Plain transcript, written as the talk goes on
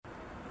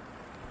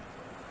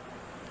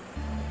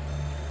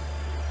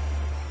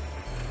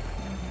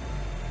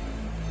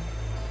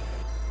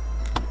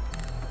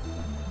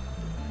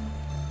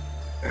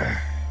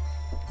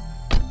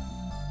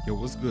Yo,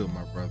 what's good,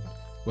 my brother?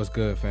 What's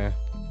good, fam?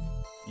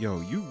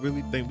 Yo, you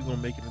really think we gonna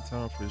make it in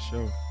time for the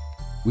show?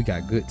 We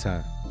got good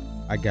time.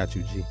 I got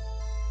you, G.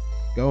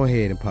 Go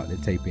ahead and pop the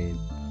tape in.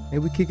 Hey,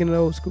 we kicking it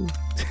old school?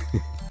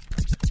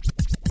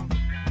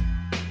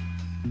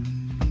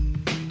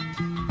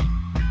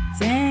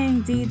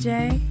 Dang,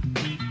 DJ.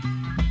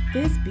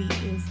 This beat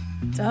is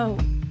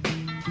dope.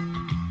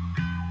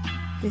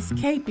 This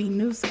can't be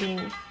new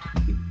school.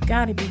 You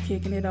gotta be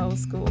kicking it old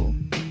school.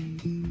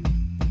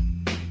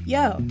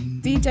 Yo,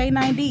 DJ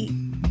 9D,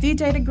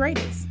 DJ the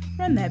greatest.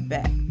 Run that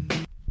back.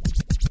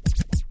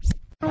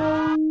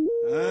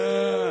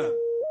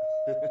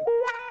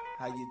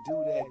 How you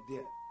do that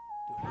there?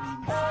 The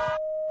remix.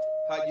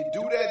 How you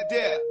do that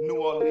there? New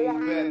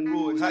Orleans, Baton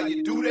Rouge. How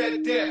you do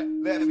that there?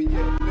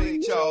 Lafayette,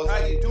 Lake Charles.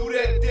 How you do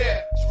that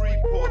there?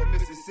 Shreveport,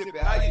 Mississippi.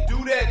 How you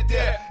do that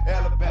there?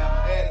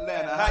 Alabama,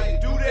 Atlanta. How you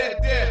do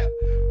that there?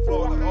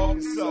 Florida,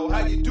 Arkansas.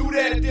 How you do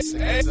that there?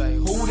 Say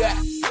who that?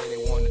 Say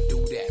they wanna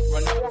do that.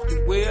 Run up off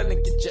the wheel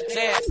and get your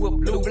ass with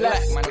blue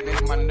black. My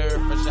nigga, my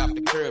nerve fresh off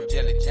the curb.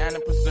 Jelly, John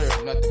and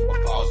preserve. Nothing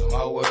but pause on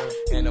my word.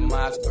 And the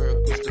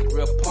Mossberg puts the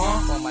grip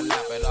pump on my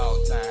lap at all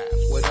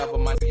times. Whatever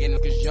my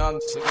niggas young,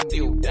 so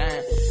still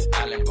dying.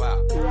 Island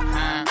Bob,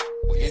 huh?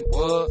 We in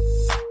wood,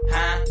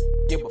 huh?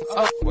 Give a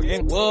fuck, we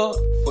in wood.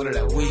 Full of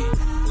that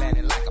weed,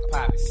 landing like a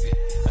poppy seed.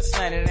 A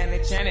Sunday and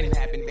a chanting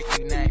happened,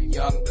 nigga named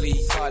Young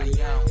Bleed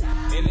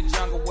Carleon. In the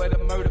jungle where the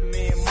murder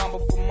men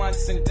mumble for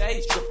months and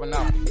days, tripping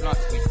off the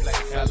blunts we play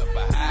hell of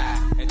a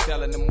high. And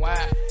telling them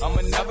why,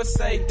 I'ma never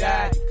say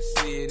die. You can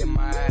see it in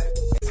my eyes.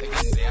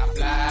 Saying they I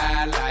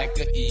fly like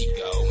an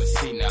eagle and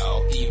see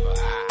no evil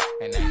eye.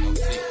 And ain't no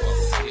sequel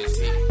for this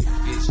hit.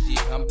 This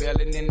shit I'm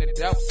building in the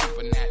dope,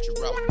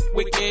 supernatural.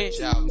 Wicked,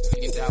 y'all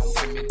singing down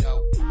with me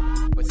dope.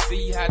 But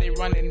see how they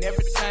running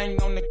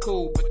everything on the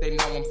cool, but they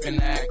know I'm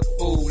finna act a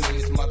fool in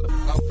this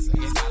motherfucker.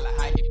 Saying holla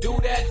how you do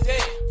that day.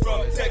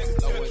 From Texas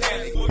to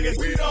Canada,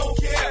 we don't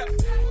care.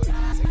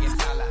 Saying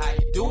holla how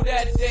you do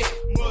that day.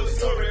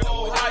 Missouri,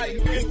 Ohio,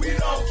 we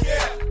don't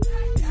care.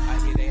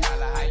 I hear they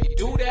holla how you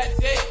do that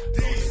day.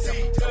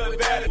 DC to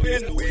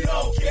Vatican, we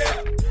don't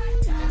care.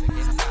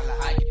 Saying holla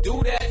how you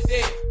do that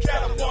day.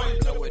 California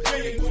to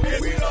Virginia,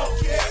 we don't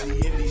care.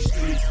 See, in these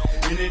streets,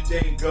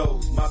 anything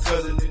goes. My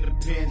cousin in the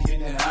pen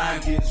hitting and I'm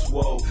getting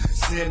swole.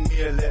 Send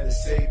me a letter,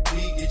 say,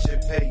 please get your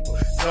paper.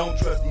 Don't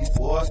trust these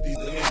boys, these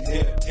are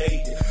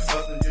intimidated.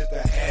 Hustling just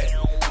a habit.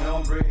 Now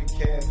I'm breaking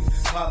cabbage.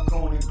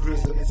 Popcorn and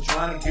gristle, it's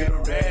trying to get a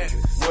rabbit.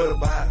 What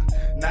about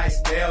it? Nice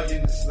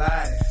stallion to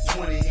slide.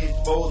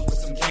 20-inch bowls with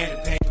some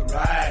candy paint to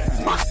ride.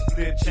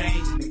 Split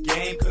change in the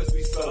game cause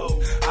we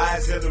sold.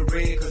 Eyes hella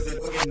red cause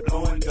they're fucking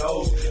blowing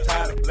gold.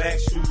 Tired of black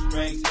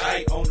shoestrings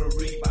tight on the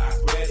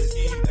Reebok. Red as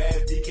ski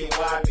bags,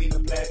 DKY being a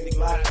plastic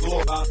lock. Go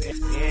about that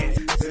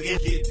stand so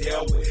it get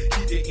dealt with.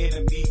 Keep the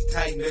enemies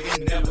tight,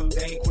 nigga, never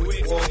think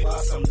quick. Or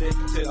about some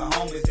liquor to the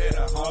homies that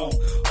are home.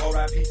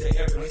 R.I.P. to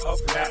every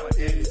rapper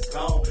that is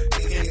gone.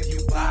 They hear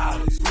you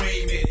wild,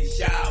 screaming and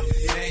shouting.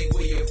 It ain't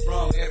where you're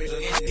from,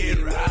 everything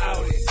get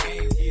rowdy.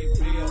 Can't get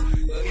real,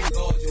 but it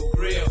goes your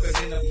grill.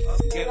 Cause in the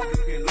ghetto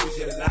you can lose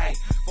your life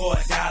for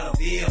 $1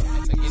 bill.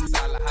 Saying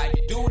holla how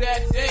you do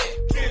that day.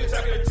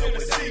 Kentucky to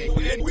Tennessee,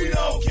 we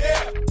don't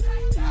care.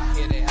 I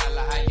hear they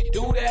holla how you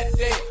do that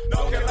day.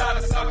 North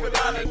Carolina, South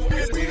Carolina,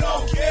 we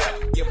don't care.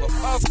 Give a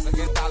fuck,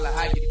 against holla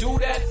how you do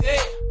that day.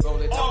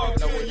 Roll it up and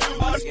blow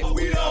it up.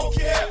 We don't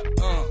care.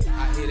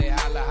 I hear they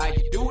holla how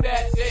you do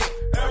that day.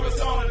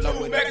 Arizona,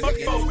 New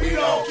Mexico, we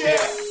don't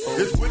care.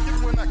 It's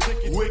wicked when I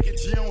kick it,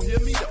 wicked, you don't hear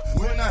me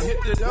though. When I hit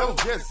the dough,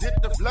 just hit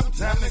the flow,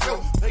 time to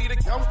go. Pay the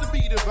cost to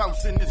be the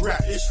boss in this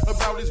rap ish.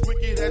 About as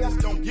wicked as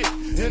it's don't get.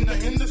 In the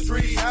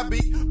industry, I be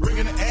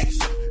bringing the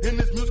action in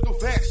this musical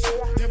fashion.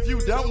 If you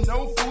don't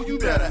know, fool, you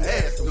better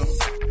ask them.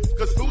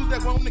 Cause fools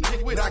that want to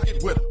kick with, I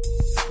get with them.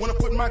 When I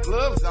put my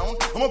gloves on,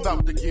 I'm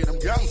about to get them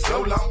gone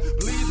so long.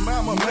 Please,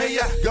 mama, may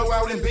I go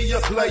out and be a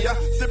player?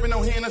 Sipping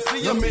on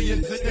Hennessy, a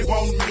million tickets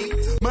want me.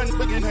 Money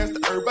fucking has the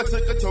herb, I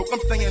took a toke, I'm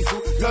staying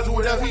true. Cause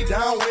whatever he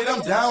down with,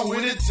 I'm down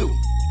with it too.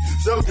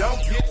 So don't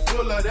get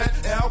full of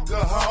that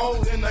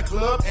alcohol in the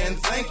club and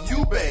think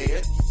you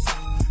bad.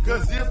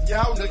 Cause if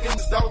y'all looking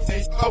stoked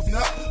and open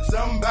up,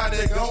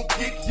 somebody gon'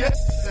 kick your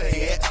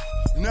ass.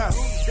 Now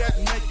who's that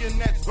making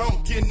that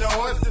funky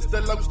noise? It's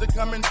the Loaster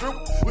coming through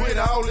with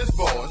all his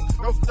boys.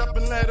 Go step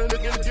and let a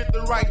nigga get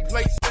the right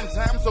place in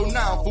time. So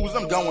now, fools,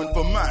 I'm going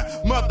for mine.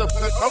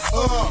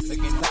 Motherfucker,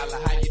 Against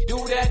holla how you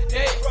do that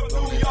day. From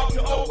New York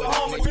to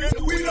Oklahoma,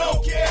 we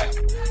don't care.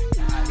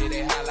 I hear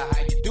they holla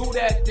how you do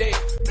that day.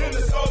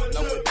 Minnesota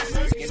to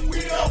Michigan, we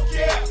don't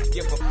care.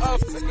 Give a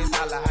fuck, against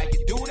holla how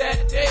you do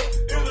that day.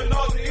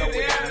 Illinois to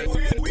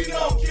Indiana, we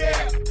don't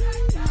care.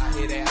 I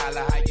hear they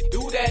holla how you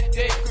do that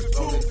day.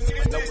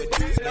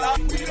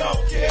 We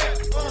don't care.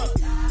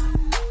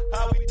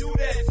 How we do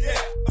that, yeah.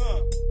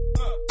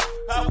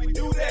 How we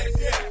do that,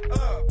 yeah.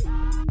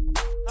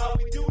 How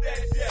we do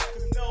that, yeah.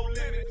 Cause no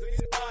limit to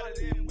any harder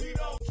than we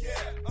don't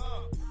care.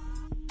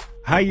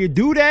 How you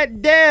do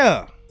that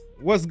there?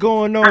 What's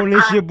going on?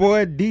 It's your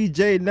boy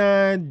DJ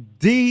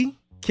 9D.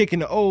 Kicking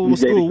the old DJ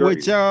school the with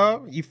Great.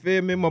 y'all. You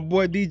feel me? My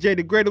boy DJ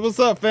the Greater. What's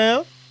up,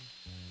 fam?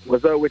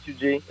 What's up with you,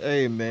 G?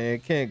 Hey, man.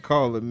 Can't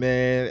call it,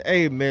 man.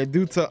 Hey, man.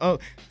 Tell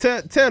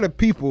the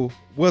people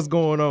what's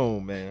going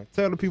on, man.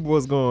 Tell the people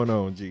what's going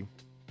on, G.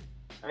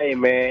 Hey,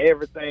 man,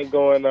 everything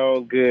going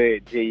on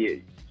good,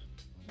 G.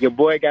 Your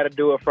boy got to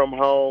do it from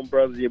home,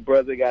 brother. Your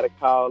brother got to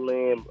call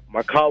in.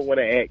 My car want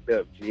to act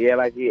up, G. Yeah,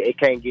 like it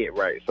can't get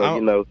right. So,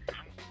 you know,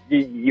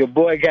 your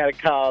boy got to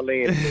call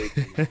in.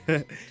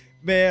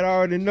 Man, I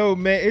already know,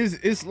 man.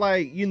 It's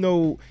like, you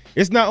know,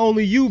 it's not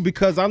only you,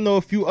 because I know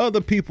a few other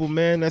people,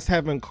 man, that's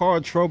having car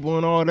trouble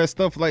and all that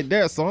stuff like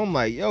that. So I'm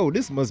like, yo,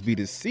 this must be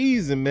the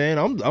season, man.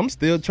 I'm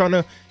still trying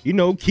to, you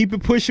know, keep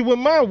it pushing with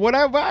mine,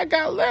 whatever I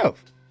got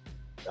left.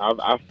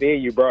 I feel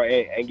you, bro.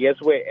 And guess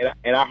what?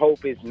 And I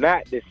hope it's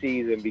not the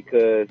season,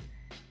 because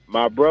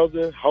my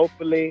brother,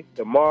 hopefully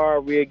tomorrow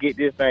we'll get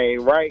this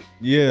thing right.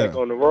 Yeah. Back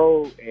on the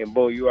road, and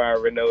boy, you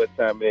already know it's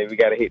time, man. We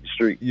got to hit the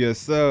street. Yes,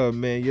 sir,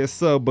 man. Yes,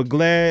 sir. But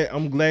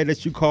I'm glad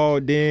that you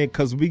called in,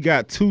 because we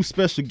got two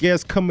special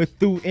guests coming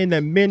through in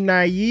the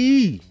midnight.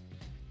 You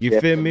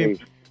feel me?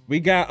 We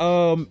got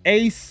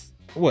Ace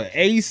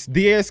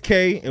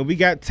DSK, and we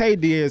got Tay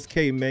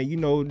DSK, man. You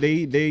know,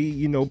 they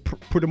you know,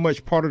 pretty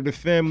much part of the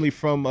family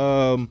from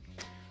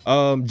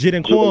Jit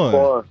and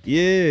Quan.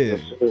 Yeah.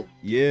 Yes,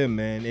 yeah,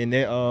 man.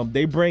 And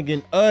they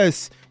bringing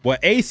us, well,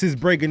 Ace is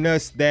bringing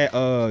us that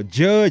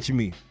Judge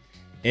Me.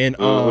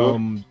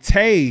 And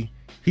Tay,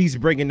 he's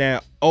bringing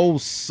that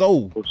Old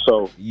Soul.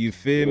 You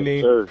feel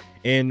me? Sir.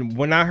 And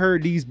when I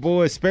heard these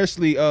boys,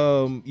 especially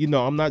you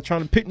know, I'm not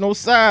trying to pick no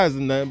sides or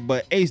nothing,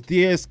 but Ace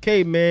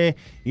DSK, man,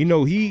 you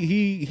know,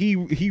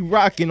 he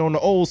rocking on the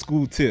old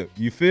school tip.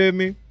 You feel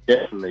me?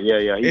 Definitely,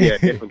 yeah. He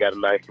definitely got a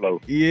nice flow.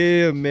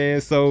 Yeah,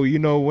 man. So, you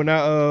know, when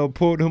I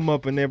pulled him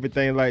up and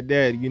everything like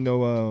that, you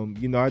know,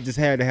 I just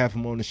had to have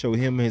him on the show,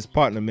 him and his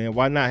partner, man.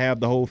 Why not have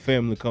the whole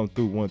family come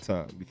through one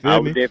time? You feel I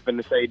me? was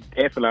definitely say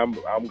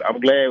definitely.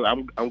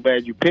 I'm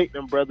glad you picked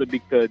him, brother,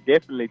 because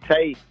definitely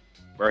Tay,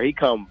 bro, he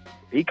come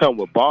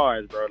with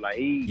bars, bro. Like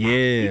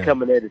he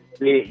coming at his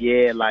spit,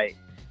 yeah. Like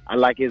I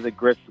like his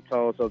aggressive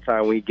tone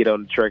sometimes when he get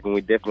on the track, and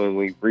we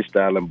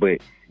freestyling,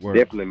 but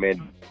definitely,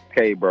 man.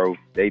 Okay, bro,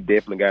 they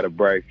definitely got a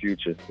bright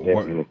future.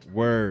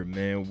 Word,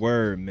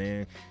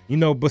 man. You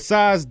know,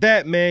 besides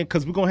that, man,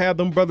 because we're gonna have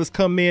them brothers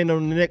come in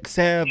on the next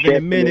half in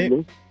a minute.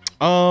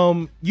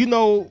 You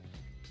know,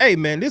 hey,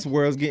 man, this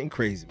world's getting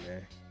crazy,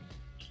 man.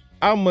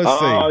 I must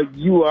say,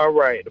 you are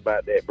right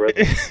about that,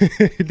 brother.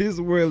 This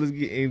world is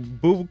getting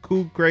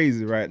boo-cool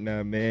crazy right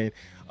now, man.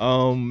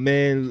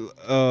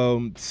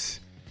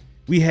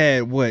 We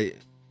had what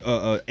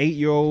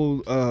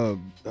 8-year-old.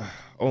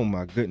 Oh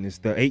my goodness,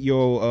 the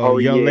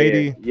 8-year-old young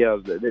lady. Yeah,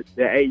 the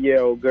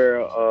 8-year-old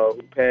girl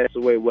who passed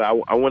away.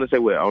 Well, I want to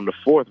say on the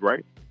 4th,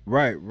 right?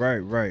 Right,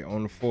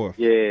 on the 4th.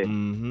 Yeah.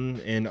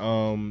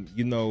 And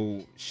you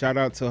know, shout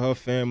out to her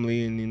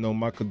family, and you know,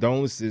 my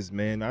condolences,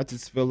 man. I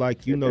just feel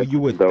like, you know, you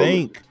would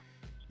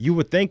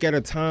think at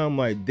a time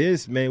like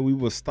this, man, we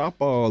would stop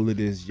all of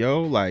this,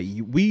 yo. Like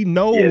we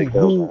know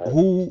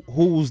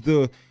who's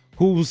the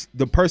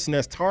person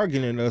that's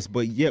targeting us,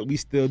 but yet we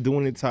still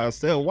doing it to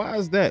ourselves. Why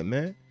is that,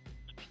 man?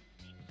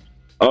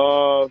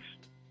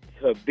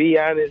 To be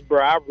honest, bro,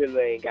 I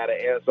really ain't got an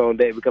answer on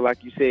that, because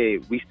like you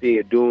said, we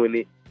still doing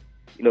it,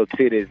 you know,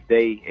 to this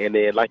day. And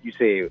then, like you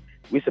said,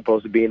 we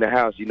supposed to be in the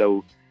house, you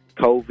know,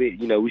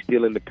 COVID, you know, we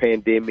still in the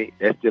pandemic,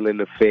 that's still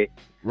in effect.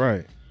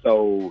 Right.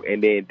 So,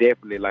 and then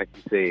definitely, like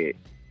you said,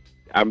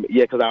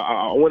 because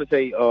I want to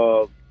say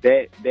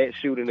that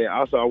shooting, and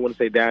also I want to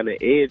say down in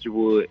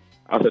Edgewood,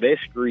 also that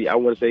street, I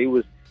want to say it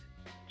was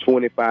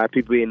 25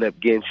 people ended up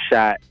getting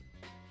shot.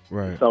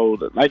 Right. So,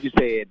 like you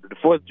said, the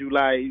 4th of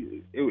July,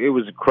 it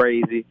was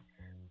crazy.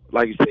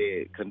 Like you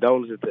said,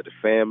 condolences to the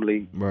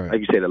family. Right.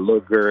 Like you said, a little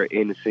girl,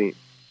 innocent,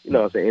 you know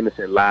what I'm saying,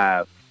 innocent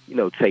lives, you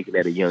know, taken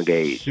at a young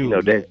age. Shoot, you know,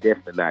 man. that's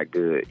definitely not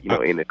good, you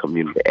know, in the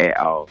community at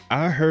all.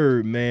 I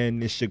heard,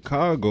 man, in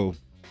Chicago,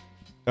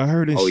 I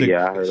heard I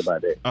heard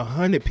about that.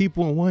 100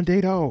 people in one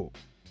day, dog.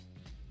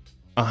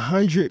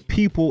 100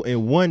 people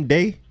in one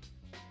day?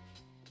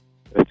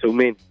 That's too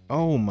many.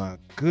 Oh my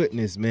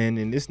goodness, man.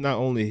 And it's not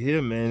only here,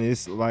 man.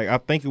 It's like, I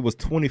think it was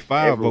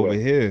 25 everywhere. over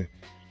here.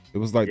 It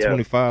was like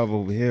 25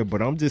 over here.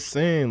 But I'm just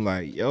saying,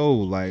 like, yo,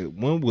 like,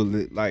 when will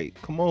it, like,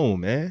 come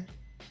on, man.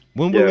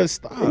 When will it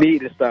stop? It need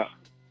to stop.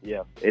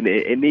 Yeah.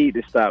 It need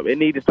to stop. It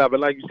need to stop. And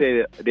like you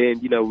said,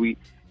 then, you know, we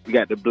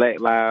got the Black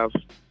Lives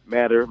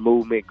Matter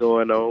movement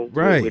going on.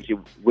 Right.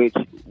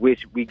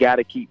 Which we got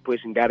to keep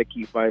pushing, got to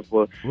keep fighting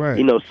for, right.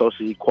 You know,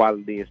 social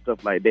equality and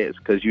stuff like that.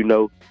 Because, you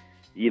know,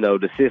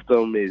 the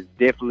system is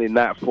definitely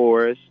not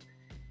for us.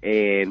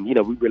 And, you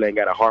know, we really ain't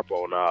got to harp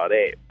on all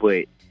that.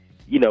 But,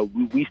 you know,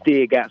 we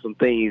still got some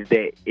things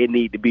that it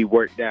need to be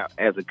worked out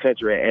as a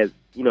country, as,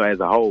 you know, as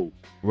a whole.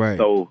 Right.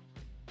 So,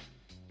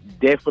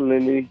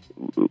 definitely,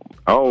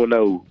 I don't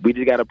know. We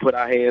just got to put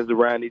our hands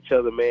around each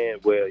other, man.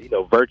 Well, you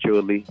know,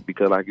 virtually,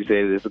 because like you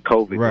said, there's a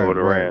COVID going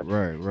around.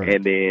 Right.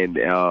 And then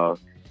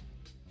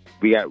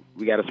we got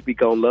to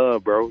speak on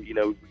love, bro. You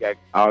know, we got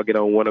all get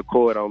on one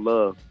accord on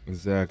love.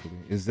 Exactly.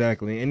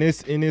 And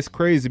it's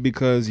crazy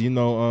because, you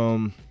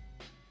know,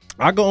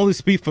 I can only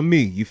speak for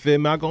me. You feel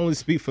me? I can only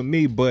speak for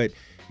me, but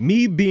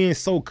me being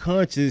so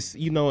conscious,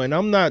 you know, and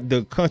I'm not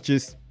the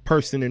conscious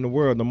person in the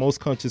world, the most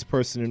conscious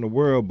person in the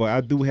world, but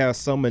I do have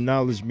some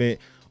acknowledgement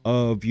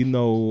of, you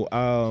know,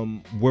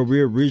 where we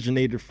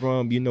originated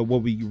from, you know, where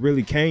we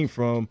really came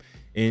from,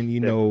 and, you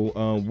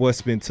know,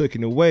 what's been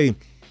taken away.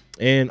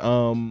 And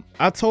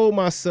I told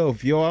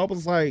myself, yo, I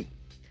was like,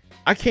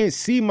 I can't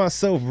see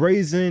myself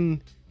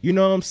raising, you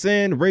know what I'm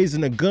saying,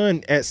 raising a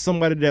gun at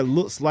somebody that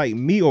looks like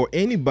me or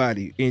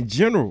anybody in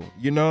general,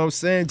 you know what I'm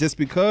saying, just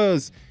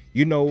because,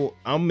 you know,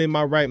 I'm in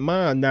my right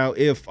mind. Now,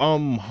 if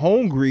I'm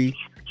hungry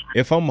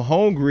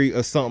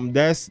or something,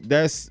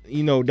 that's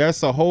you know,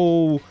 that's a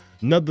whole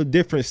another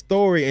different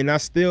story, and I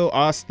still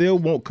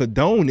won't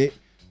condone it.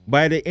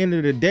 But at the end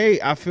of the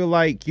day, I feel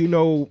like, you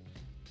know,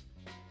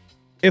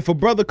 if a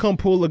brother come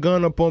pull a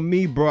gun up on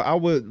me, bro, I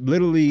would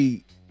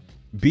literally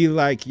be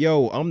like,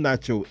 yo, I'm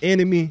not your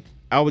enemy.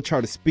 I would try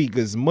to speak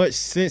as much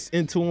sense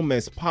into him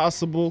as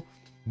possible.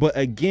 But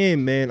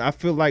again, man, I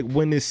feel like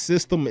when this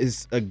system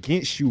is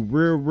against you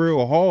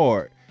real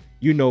hard,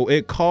 you know,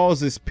 it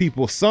causes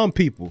some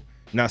people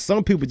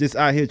just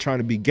out here trying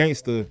to be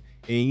gangster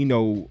and, you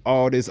know,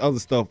 all this other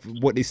stuff,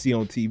 what they see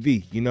on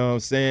TV, you know what I'm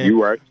saying?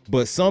 You right.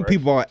 But some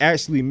people are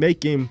actually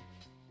making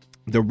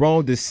the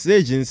wrong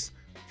decisions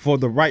for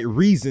the right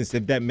reasons,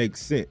 if that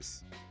makes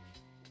sense.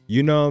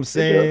 You know what I'm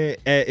saying?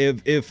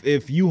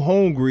 If you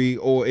hungry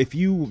or if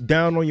you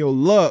down on your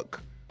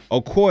luck,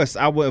 of course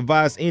I would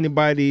advise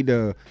anybody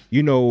to,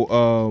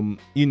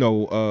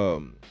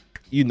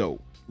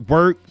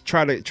 work,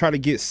 try to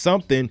get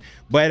something.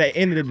 But at the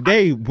end of the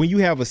day, when you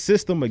have a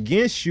system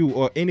against you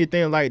or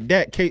anything like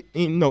that,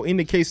 in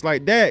the case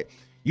like that,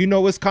 you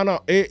know, it's kind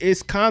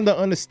of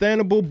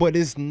understandable, but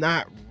it's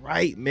not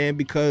right, man,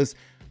 because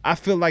I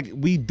feel like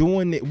we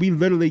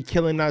literally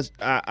killing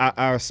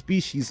our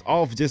species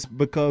off just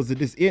because of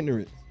this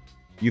ignorance.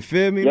 You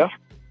feel me? Yeah.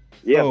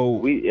 So,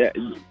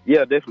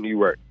 definitely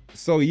you right.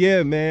 So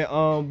yeah,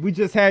 man. We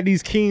just had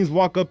these kings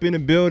walk up in the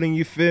building.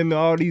 You feel me?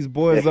 All these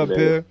boys up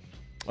here.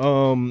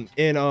 When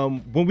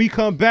we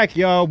come back,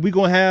 y'all, we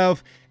gonna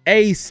have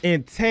Ace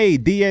and Tay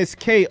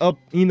DSK up.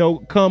 You know,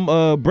 come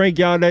bring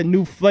y'all that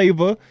new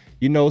flavor.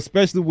 You know,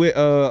 especially with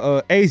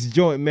Ace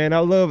joint, man. I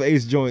love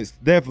Ace joints,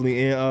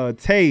 definitely. And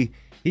Tay,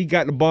 he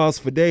got the bars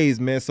for days,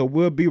 man. So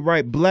we'll be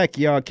right back,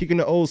 y'all. Kicking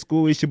the old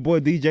school. It's your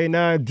boy DJ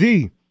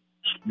 9D.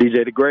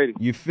 DJ the Grady.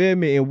 You feel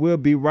me? And we'll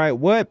be right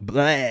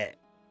black.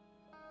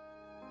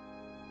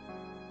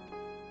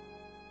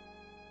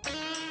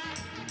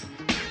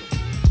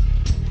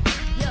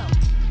 Yo,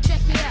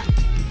 check it out.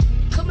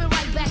 Coming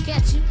right back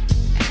at you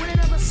with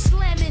another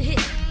slamming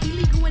hit.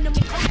 Illegal in the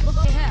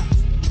house.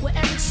 With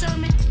Eric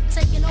Sherman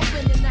taking over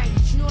in the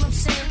 90s. You know what I'm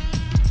saying?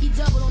 He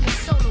doubled on the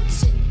solo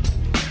shit.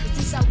 Is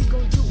this how we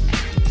gon' do it?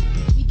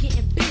 We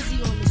getting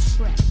busy on this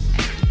track.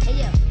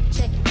 Hey yo,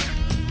 check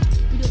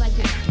it. We do like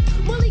this.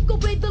 Malik go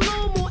break the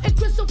lawnmower and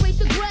Chris will break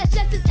the grass.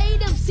 That's his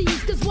 8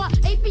 MCs. Cause why?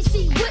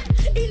 APC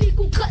whip.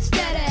 Illegal cuts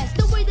that ass.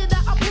 The way that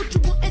I approach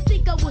you wouldn't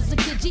think I was a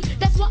kid G.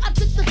 That's why I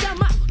took the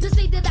time out to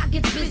say that I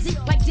get busy.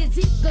 Like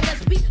Dizzy,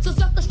 Gillespie. So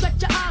sucker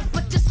stretch your eyes,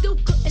 but you still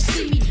couldn't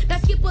see me. Now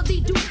skip a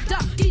dee doo da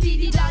dee dee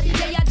dee da dee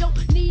day. I don't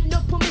need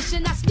no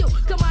permission. I still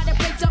come out and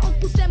play to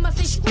Uncle Sam. I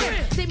say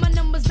scream. Say my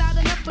number's not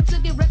enough, but to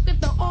get wrecked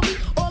with the army,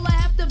 all I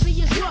have to be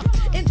is rough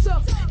and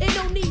tough. Ain't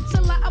no need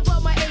to lie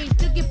about my age.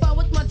 To get far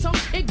with my tongue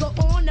and go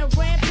on a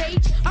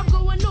rampage. I'm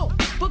going off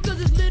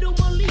because it's little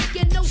Malik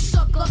and no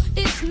sucker.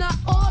 It's not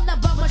all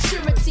about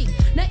maturity.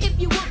 Now if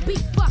you want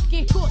beef,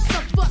 fucking cause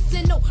some fuss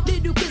and no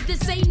little, cause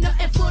this ain't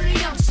nothing for the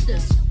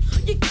youngsters.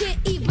 You can't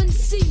even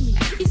see me.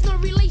 It's no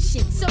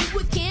relation, so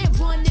we can't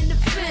run in the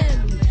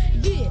family.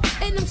 Yeah,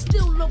 and I'm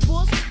still the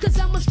boss, cause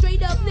I'm a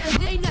straight up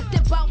nigga. Ain't nothing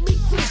about me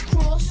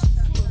crisscross.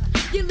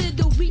 You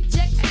little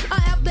rejects, I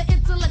have the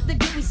intellect to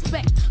get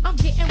respect. I'm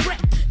getting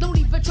wrecked, don't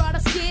even try to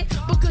scare,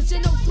 because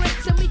you're no threat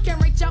to me. Can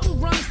write your own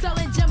rhymes,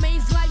 telling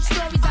Jermaine's life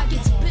stories. I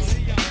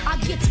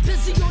get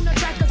busy on the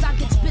track, cause I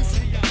get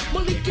busy.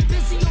 Malik get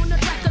busy on the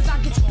track, cause I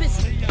get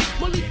busy.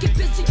 Malik get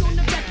busy on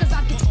the track, cause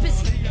I get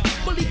busy.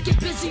 Malik get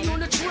busy on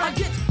the track. I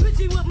get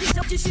busy with me,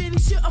 don't you shitty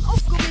shit up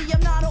off me.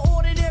 I'm not an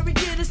ordinary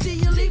kid, to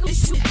see illegal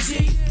shit,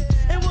 G.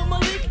 And with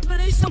Malik, but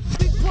they some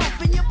big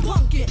pump and you're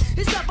punkin'.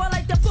 It's up, I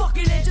like the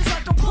fucking it, just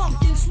like a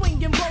pumpkin.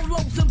 Swinging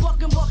bolos and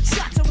bucking buck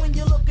shots. And when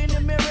you look in the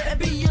mirror, it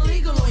be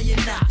illegal on your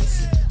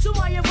knots. So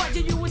I invite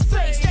you is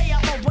fake, stay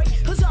out my way,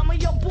 cause I'm a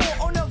young boy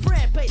on a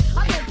rampage.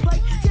 I don't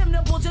play, them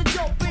nipples are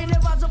dope, and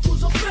if I was a fool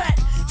so fat.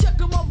 Check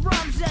my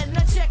rhymes at, and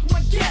I check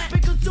my gap,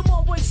 because I'm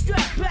always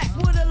strapped back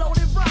with a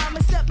loaded rhyme.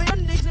 And stepping on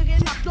niggas and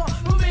get knocked off,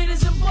 for me to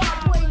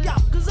Zimbabwe, way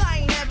out, cause I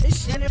ain't have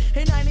this shit.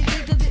 And I ain't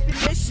think cause it be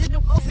this shit,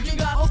 you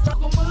got all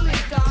stuck on my link,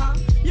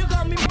 You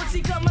got me once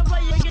he come and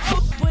play, you get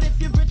off, but if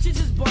your britches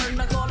is burned,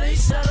 like all they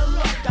said of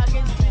luck, I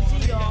get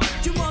busy, y'all.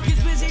 Jamal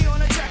gets busy on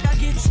the track, I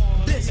get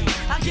busy.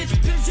 I get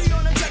busy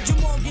on the track,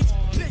 Jamal gets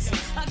busy.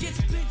 I get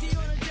busy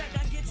on the track,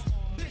 I get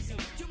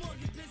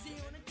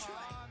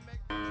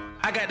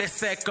got that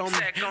sack on me.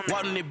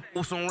 Walking it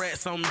with some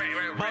rats on me.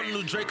 Bought a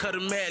new Drake, cut a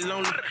mad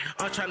lonely.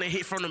 I'm trying to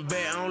hit from the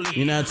back only.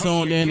 You're not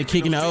tuned in to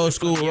Kicking the Old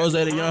School with Rose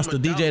the Youngster,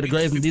 DJ The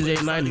Grace, and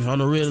DJ 90 on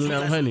the real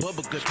 1100.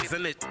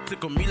 And it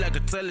took on me like a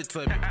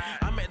Teletubby.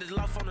 I'm at the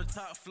loft on the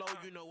top floor,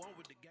 you know I'm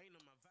with the gang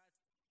on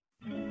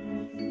my vibe.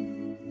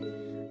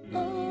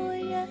 Oh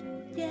yeah,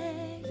 yeah,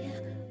 yeah.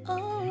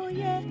 Oh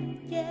yeah,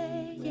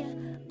 yeah, yeah.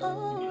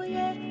 Oh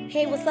yeah.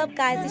 Hey, what's up,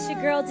 guys? It's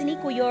your girl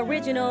Daniqua, your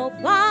original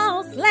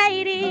boss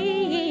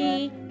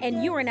lady,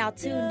 and you are now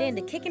tuned in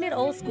to Kicking It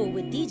Old School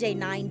with DJ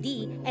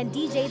 9D and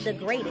DJ The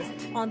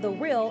Greatest on the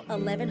real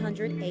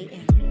 1100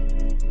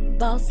 AM.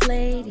 Boss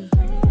lady,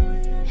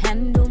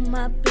 handle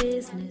my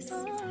business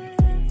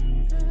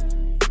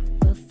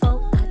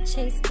before I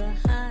chase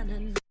behind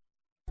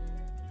a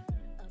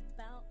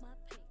about my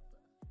paper.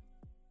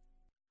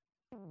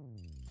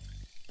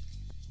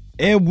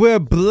 And we're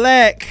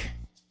black.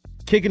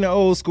 Kicking the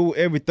Old School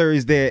every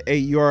Thursday at 8.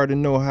 You already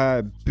know how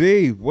it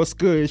be. What's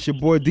good? It's your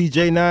boy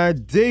DJ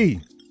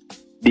 9D.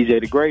 DJ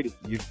The Greatest.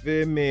 You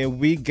feel me? And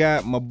we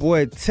got my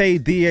boy Tay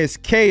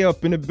DSK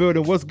up in the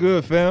building. What's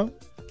good, fam?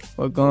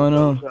 What going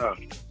on?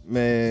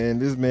 Man,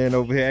 this man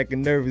over here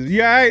acting nervous.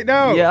 You all right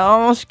now? Yeah,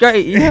 I'm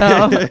straight.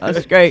 Yeah,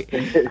 I'm straight.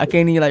 I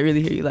can't even like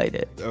really hear you like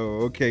that.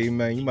 Oh, okay,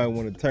 man. You might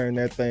want to turn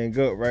that thing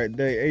up right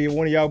there. Hey,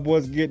 one of y'all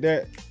boys get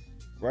that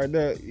right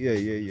there?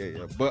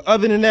 Yeah. But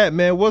other than that,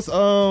 man, what's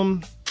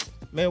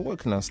man, what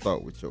can I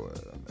start with your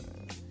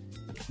man?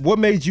 What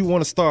made you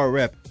want to start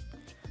rapping?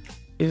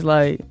 It's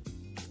like,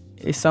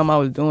 it's something I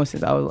was doing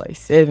since I was like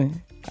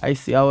 7. I used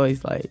to see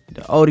always like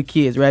the older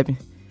kids rapping.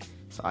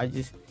 So I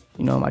just,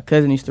 you know, my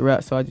cousin used to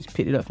rap, so I just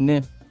picked it up from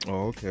them.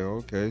 Oh,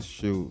 okay.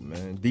 Shoot,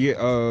 man.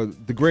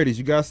 The Greatest,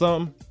 you got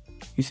something?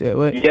 You said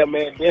what? Yeah,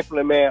 man,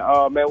 definitely, man.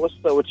 Man, what's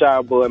up with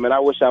y'all, boy? Man, I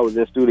wish I was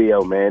in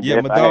studio, man.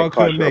 Yeah, my dog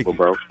couldn't make it,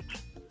 bro.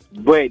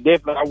 But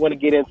definitely, I want to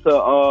get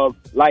into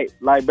like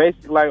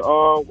basically like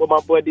what my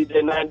boy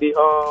DJ 90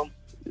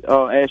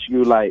 asked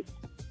you, like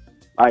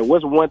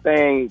what's one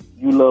thing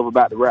you love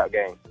about the rap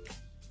game?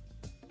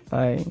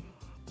 Like,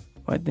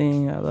 one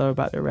thing I love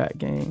about the rap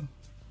game,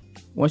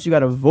 once you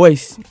got a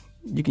voice,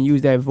 you can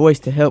use that voice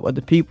to help other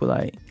people.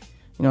 Like,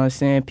 you know what I'm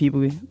saying? People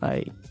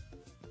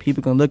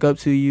can look up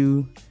to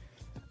you.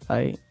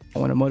 Like, I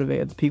want to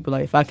motivate other people.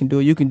 Like, if I can do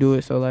it, you can do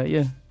it. So like,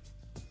 yeah,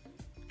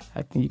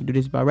 I think you can do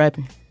this by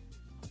rapping.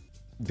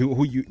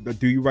 Do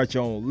you write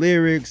your own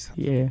lyrics?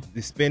 Yeah.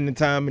 You spending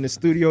time in the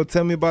studio?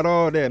 Tell me about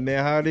all that,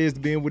 man. How it is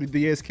being with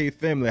the DSK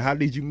family. How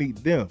did you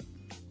meet them?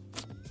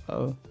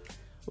 Oh,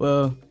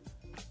 well,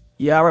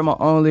 yeah, I write my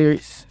own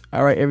lyrics.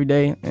 I write every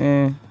day,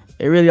 and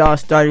it really all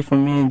started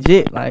from me and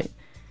Jit. Like,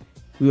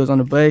 we was on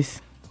the bus,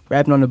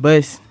 rapping on the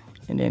bus,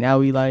 and then now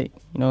we like,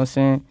 you know what I'm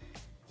saying,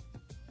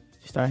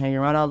 just started hanging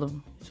around all of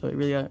them. So it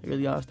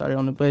really all started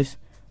on the bus.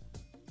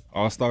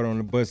 All started on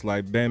the bus,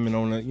 like bamming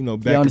on the, you know,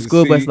 back on the to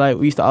school the bus. Like,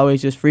 we used to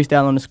always just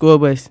freestyle on the school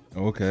bus.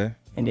 Okay.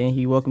 And then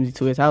he welcomed me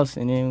to his house,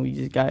 and then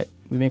we've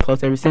been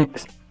close ever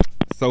since.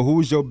 So who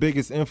was your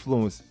biggest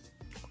influence?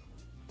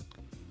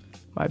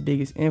 My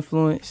biggest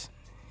influence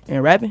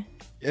in rapping?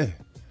 Yeah.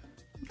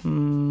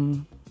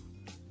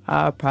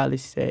 I'd probably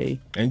say...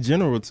 In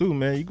general, too,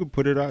 man. You could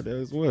put it out there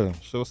as well.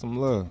 Show some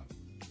love.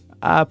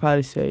 I'd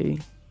probably say...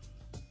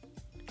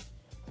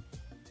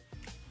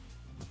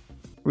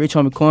 Rich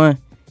Homie Quan.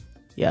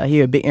 Yeah,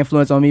 he a big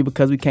influence on me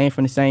because we came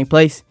from the same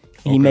place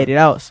and he made it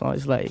out. So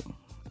it's like,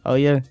 oh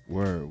yeah.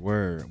 Word.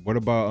 What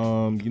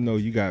about you know,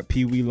 you got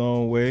Pee Wee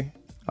Longway?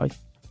 Oh,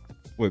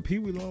 wait, Pee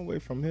Wee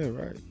Longway from here,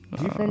 right?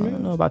 He from here? I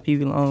don't know about Pee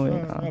Wee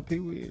Longway. Pee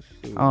Wee.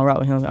 I don't rock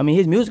with him. I mean,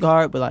 his music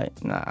hard, but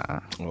like, nah.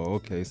 Oh,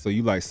 okay. So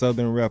you like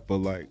Southern rap or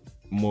like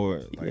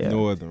more like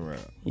Northern rap?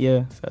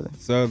 Yeah,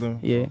 Southern.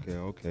 Yeah.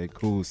 Okay,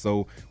 cool.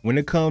 So when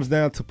it comes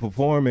down to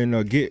performing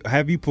or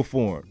have you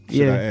performed?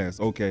 Should I ask?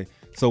 Okay.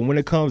 So when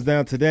it comes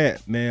down to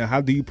that, man,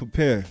 how do you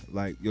prepare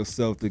like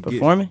yourself to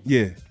performing?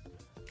 Yeah.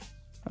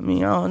 I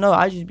mean, I don't know.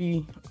 I just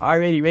be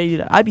already ready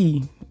to. I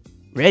be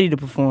ready to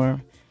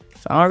perform.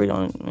 So I already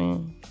don't.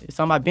 Man, it's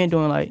something I've been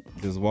doing. Like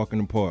just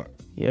walking the park.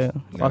 Yeah,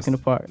 walking the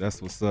park. That's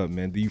what's up,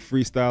 man. Do you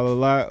freestyle a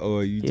lot,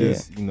 or you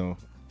just, you know?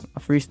 I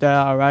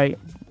freestyle, all right.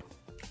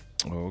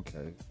 Oh,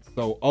 okay.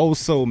 So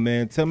Oso,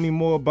 man, tell me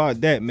more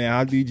about that, man.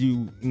 How did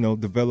you,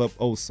 develop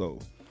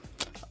Oso?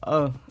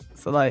 Oh,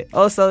 so like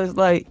Oso is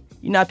like.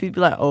 You know how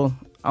people like, oh,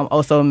 I'm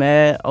also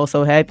mad,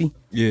 also happy.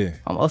 Yeah.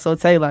 I'm also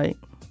Tay, like,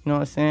 you know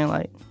what I'm saying?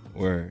 Like,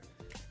 word.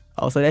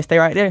 Also, that stay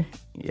right there.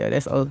 Yeah,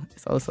 it's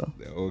also.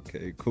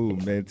 Okay, cool,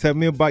 man. Tell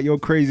me about your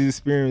crazy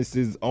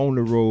experiences on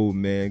the road,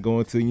 man.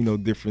 Going to,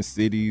 different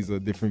cities or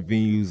different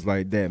venues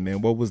like that,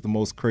 man. What was the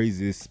most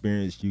crazy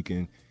experience you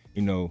can,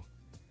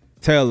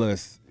 tell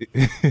us?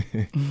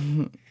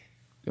 The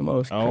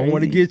most crazy. I don't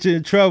want to get you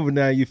in trouble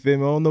now, you feel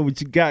me? I don't know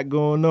what you got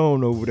going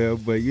on over there,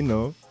 but,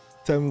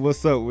 tell me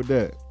what's up with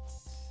that.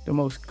 The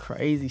most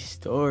crazy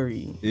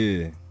story.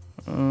 Yeah.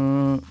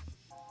 I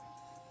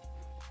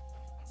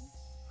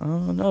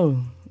don't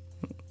know.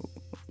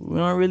 We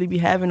don't really be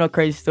having no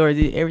crazy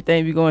stories.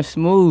 Everything be going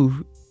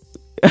smooth.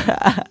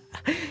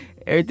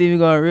 Everything be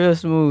going real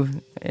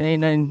smooth. it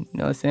ain't nothing, you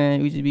know what I'm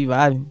saying? We just be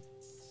vibing.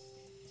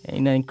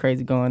 Ain't nothing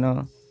crazy going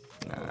on.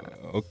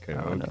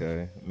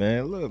 Okay.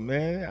 Man, look,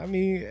 man. I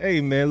mean,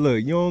 hey, man,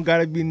 look, you don't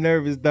gotta be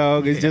nervous,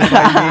 dog. It's just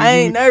like I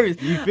ain't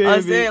nervous. You feel I'm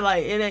me? saying,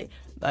 like, it ain't,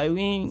 like,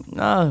 we ain't, it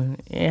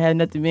ain't had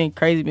nothing been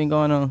crazy been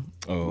going on.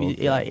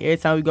 Like, every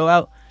time we go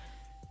out,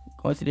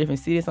 going to different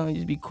cities, something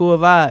just be cool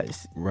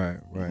vibes. Right.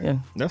 Yeah.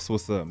 That's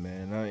what's up,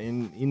 man.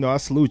 And, you know, I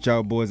salute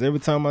y'all boys. Every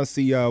time I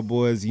see y'all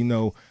boys, you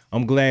know,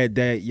 I'm glad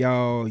that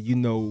y'all, you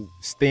know,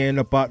 staying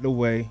up out the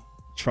way,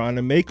 trying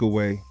to make a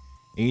way.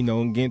 And, you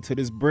know, and getting to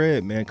this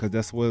bread, man, because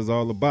that's what it's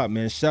all about,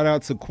 man. Shout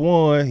out to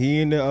Quan.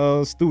 He in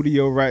the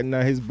studio right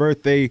now. His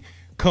birthday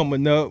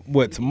coming up.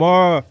 What,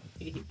 tomorrow?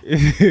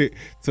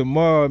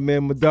 Tomorrow,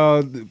 man.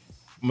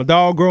 My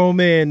dog grown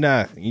man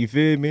now. You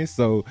feel me?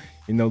 So,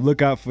 you know,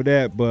 look out for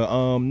that.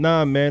 But,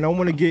 nah, man, I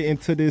want to get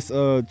into this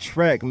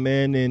track,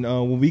 man. And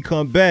when we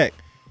come back,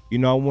 you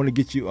know, I want to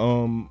get you,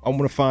 I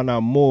want to find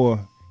out more,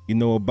 you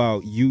know,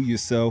 about you,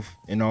 yourself,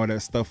 and all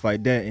that stuff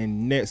like that.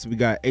 And next, we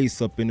got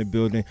Ace up in the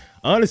building.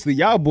 Honestly,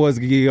 y'all boys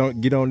can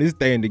get on this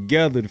thing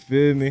together. You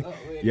feel me?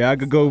 Yeah, I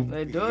could go.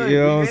 You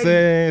know what I'm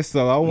saying?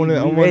 So I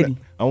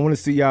want to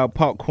see y'all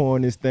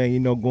popcorn this thing. You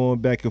know, going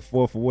back and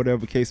forth or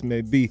whatever case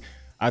may be.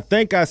 I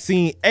think I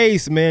seen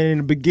Ace, man, in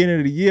the beginning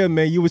of the year,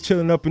 man. You was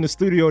chilling up in the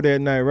studio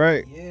that night,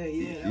 right? Yeah.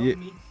 That was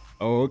me.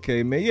 Oh,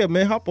 okay, man. Yeah,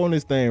 man. Hop on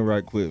this thing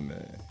right quick,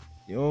 man.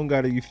 You don't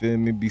gotta, you feel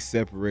me, be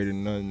separated,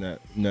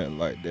 nothing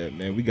like that,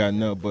 man. We got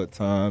nothing but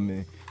time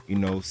and, you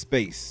know,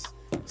 space.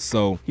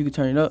 So you can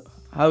turn it up.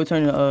 How we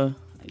turn it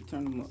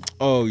turn them up.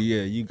 Oh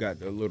yeah, you got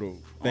the little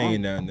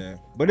thing down there.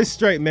 But it's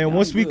straight, man. Yeah,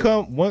 Once we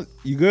come,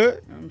 you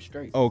good? I'm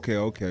straight. Okay.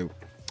 a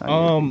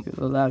little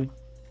louder.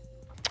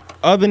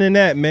 Other than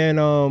that, man,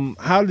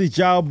 how did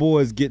y'all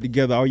boys get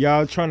together? Are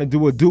y'all trying to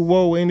do a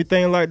duo or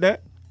anything like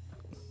that?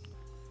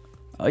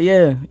 Oh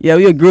yeah,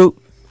 we a group.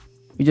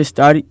 We just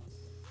started.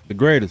 The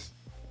greatest.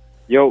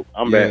 Yo,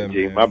 I'm back,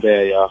 G. My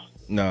bad, y'all.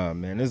 Nah,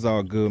 man, it's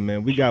all good,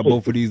 man. We got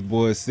both of these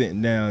boys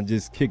sitting down,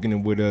 just kicking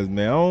it with us,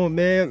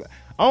 man.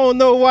 I don't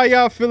know why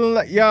y'all feeling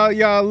like y'all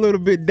a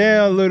little bit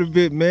down, a little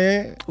bit,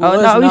 man.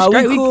 Oh no, we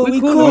straight. We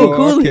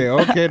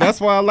cool. Okay.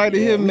 That's why I like to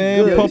hear,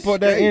 man. Good. Pump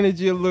up that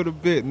energy a little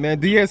bit, man.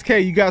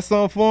 DSK, you got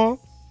something for him?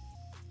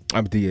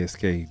 I'm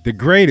DSK, the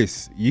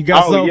greatest. You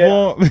got something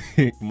for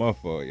him? My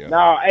fault,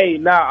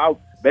 y'all.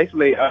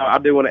 Basically, I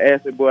did want to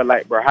ask the boy,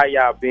 like, bro, how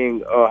y'all been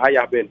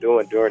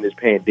doing during this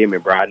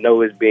pandemic, bro? I know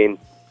it's been,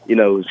 you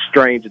know,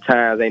 strange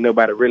times. Ain't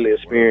nobody really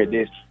experienced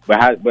this, but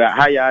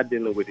how y'all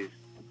dealing with this?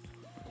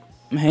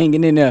 I'm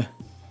hanging in there.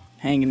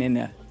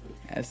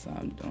 That's what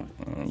I'm doing.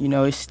 You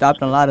know, it's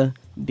stopped a lot of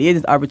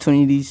business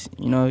opportunities.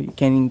 You know, you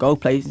can't even go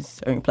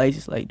certain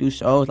places, like do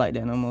shows like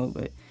that no more.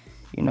 But,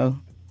 you know,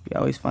 we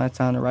always find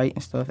time to write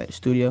and stuff at the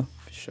studio.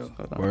 For sure.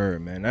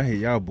 Word, man. I hear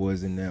y'all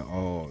boys in there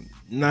all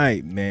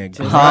night, man.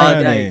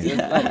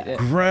 Grinding.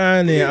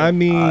 I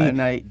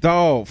mean,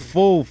 dog,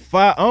 full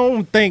fight. I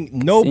don't think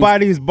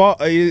nobody's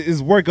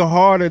is working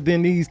harder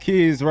than these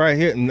kids right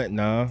here.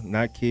 Nah,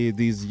 not kids.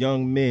 These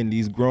young men,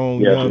 these grown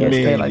young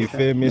men. Like you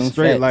feel me?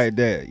 Straight like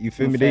that. You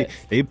feel me?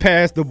 They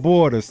passed the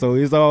border, so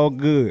it's all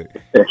good.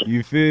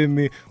 You feel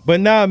me?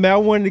 But nah, man, I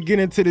wanted to get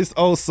into this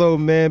also,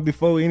 man.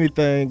 Before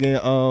anything,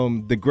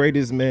 and the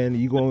greatest, man.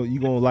 You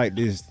gonna like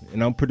this,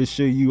 and I'm pretty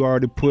sure you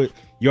already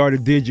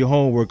did your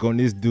homework on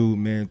this dude,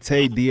 man.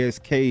 Tay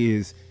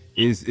DSK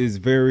is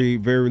very,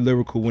 very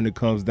lyrical when it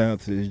comes down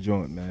to this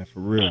joint, man. For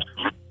real.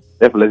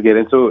 Definitely, let's get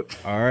into it.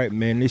 All right,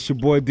 man. It's your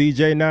boy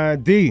DJ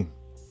 9D.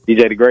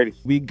 DJ the greatest.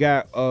 We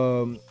got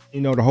you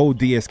know, the whole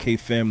DSK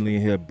family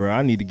in here, bro.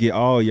 I need to get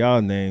all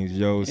y'all names,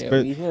 yo.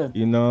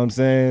 You know what I'm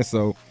saying?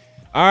 So,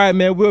 all right,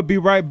 man. We'll be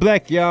right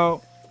back,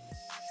 y'all.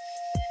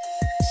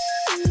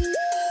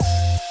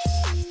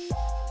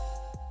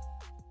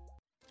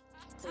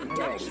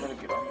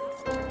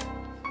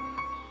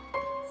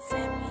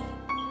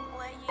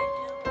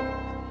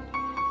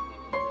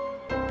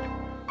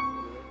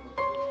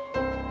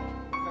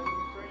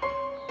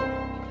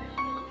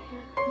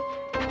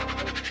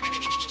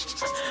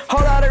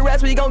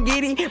 We gon'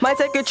 get it, might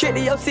take a trip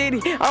to your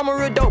city. I'm a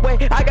real dope way,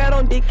 I got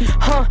on Dickies.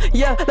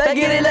 Yeah, let's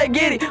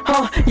get it.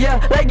 Yeah,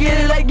 let's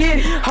get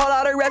it. Whole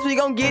lot of raps, we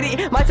gon' get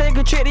it. Might take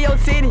a trip to your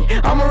city.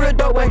 I'm a real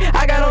dope way,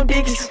 I got on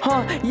Dickies.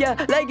 Yeah,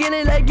 let's get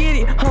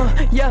it.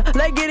 Yeah,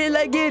 let's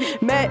get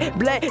it. Matte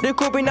Black, the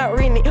coupe not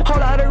renting. Whole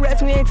lot of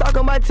raps, we ain't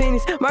talking about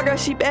tennis. My girl,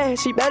 she bad,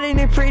 she better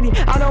than pretty.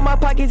 I know my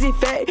pockets is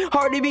fat,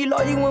 hard to be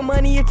loyal when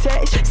money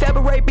attached.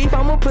 Separate beef,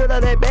 I'ma put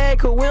out that bag,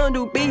 cause we don't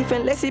do beef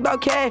unless it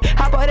about cash.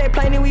 Hop out that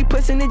plane and we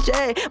push in the jet.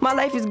 My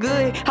life is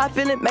good, I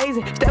feel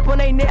amazing. Step on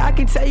they neck, I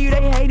can tell you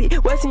they hate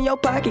it. What's in your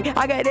pocket?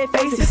 I got that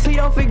face. Please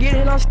don't forget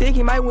it, I'm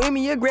sticky. Might win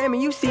me a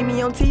Grammy, you see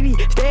me on TV.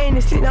 Stay in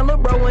the seat, now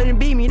little bro wanna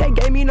beat me. They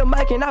gave me the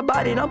mic and I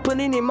bought it. I'm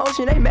putting in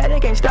motion, they mad, they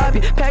can't stop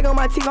it. Pack on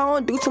my teeth, I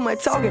don't do too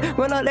much talking.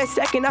 Run up that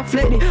second, I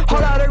flip it.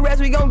 Hold out the rest,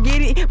 we gon'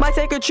 get it. Might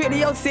take a trip to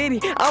your city.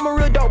 I'm a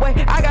real dope way,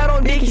 I got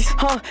on Dickies.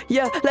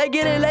 Yeah, let's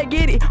get it.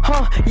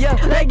 Yeah,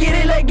 let's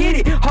get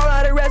it. Hold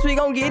out the rest, we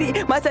gon' get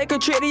it. Might take a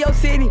trip to your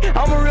city.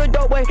 I'm a real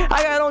dope way, doorway.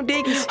 I got on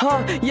Dickies,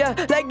 yeah,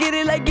 let's get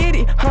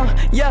it,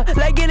 yeah,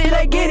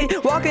 let's get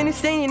it. Walk in the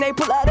scene, they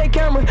pull out their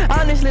camera.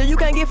 Honestly, you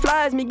can't get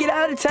fly as me, get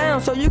out of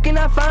town, so you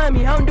cannot find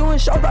me. I'm doing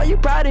shows, are you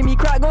proud of me?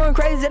 Cry going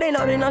crazy, they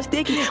know that I'm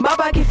sticky. My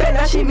pocket fat,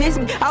 now she miss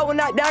me. I will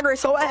not downgrade,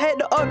 so I had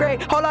to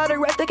upgrade. Whole lot of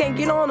rest, they can't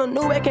get on a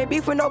new way. Can't be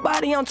for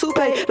nobody, I'm too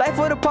paid. Life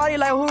for the party,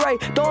 like hooray.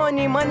 Throwing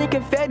in money,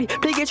 confetti.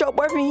 Please get your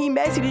boyfriend, he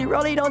messy. He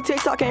really don't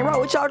TikTok, can't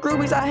roll with y'all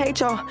groupies, I hate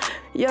y'all.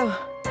 Yeah.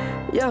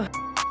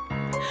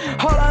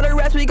 Whole lot of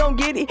rest, we gon'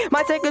 get it.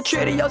 Might take a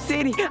trip to your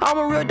city. I'm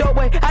a real dope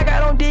boy, I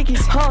got on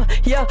Dickies,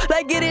 yeah,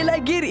 let's get it,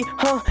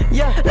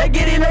 yeah,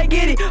 let's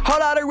get it. Whole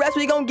lot of rest,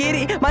 we gon' get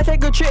it. Might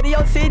take a trip to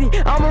your city.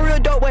 I'm a real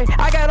dope boy,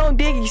 I got on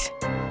Dickies.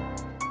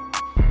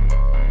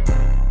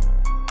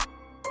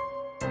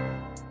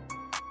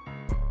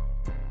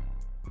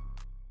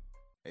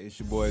 Hey, it's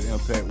your boys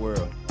Impact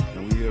World,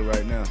 and we here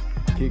right now,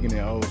 kicking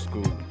it old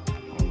school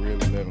on Real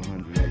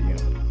 1100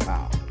 AM.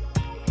 Wow.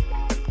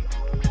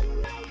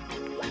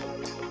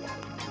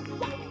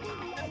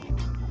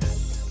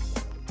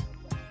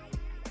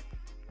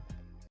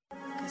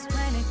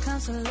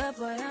 So love,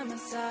 boy, I'm a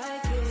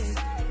psychic. You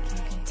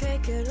can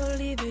take it or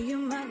leave it, you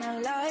might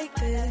not like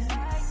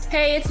this.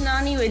 Hey, it's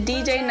Nani with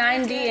DJ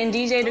 9D and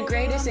DJ The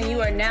Greatest, and you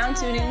are now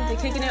tuned in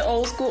to Kicking It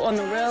Old School on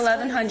the Real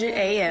 1100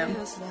 AM.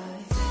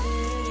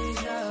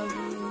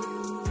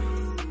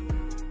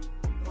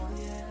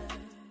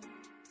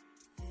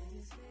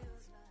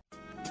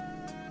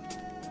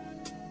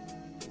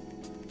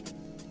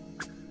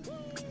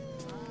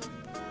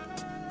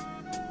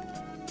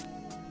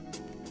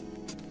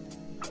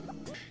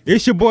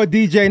 It's your boy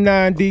DJ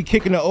 9D,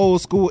 kicking the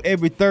old school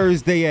every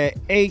Thursday at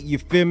 8. You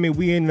feel me?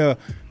 We in the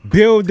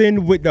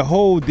building with the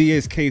whole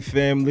DSK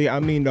family. I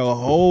mean the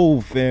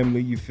whole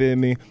family. You feel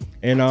me?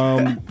 And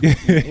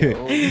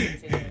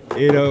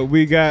you know,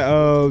 we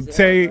got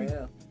Tay,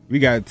 we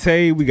got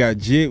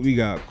Jit, we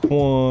got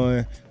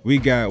Quan, we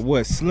got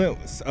what Slim,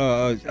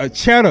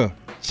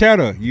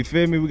 Cheddar. You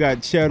feel me? We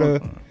got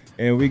Cheddar.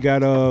 And we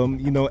got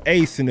you know,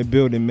 Ace in the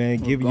building, man.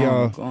 Giving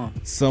y'all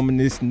some of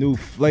this new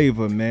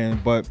flavor,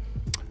 man. But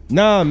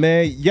nah,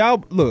 man,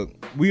 y'all look,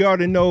 we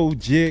already know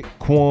Jit,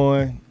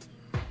 Quan,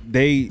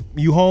 you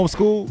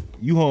homeschool?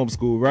 You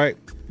homeschool, right?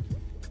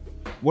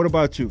 What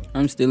about you?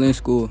 I'm still in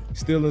school.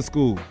 Still in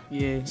school?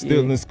 Yeah.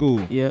 Still in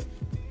school? Yep.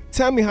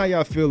 Tell me how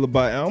y'all feel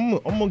about it.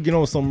 I'm gonna get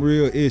on some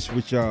real ish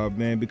with y'all,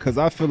 man, because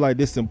I feel like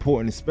this is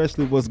important,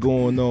 especially what's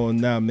going on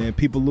now, man.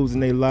 People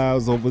losing their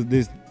lives over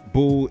this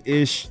bull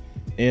ish.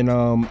 And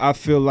I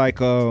feel like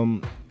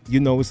you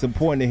know, it's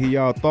important to hear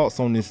y'all thoughts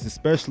on this,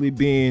 especially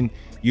being,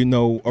 you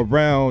know,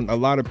 around a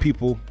lot of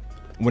people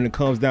when it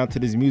comes down to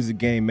this music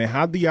game, man.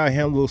 How do y'all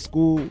handle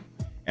school,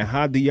 and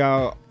how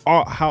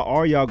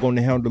are y'all going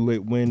to handle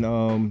it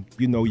when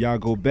you know, y'all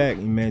go back,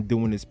 man,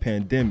 during this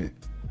pandemic?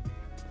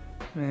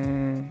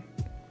 Man,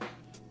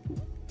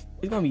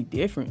 it's gonna be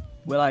different.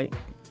 But like,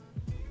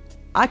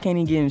 I can't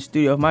even get in the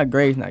studio if my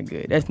grade's not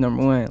good. That's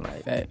number one.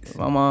 Like, facts. If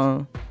my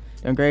mom,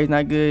 them grades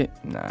not good,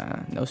 nah,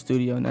 no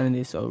studio, none of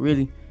this. So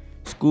really,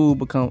 school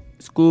come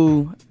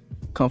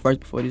first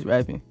before this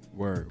rapping.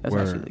 That's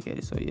how she look at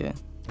it. So yeah.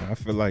 I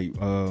feel like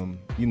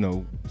you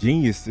know,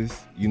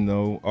 geniuses, you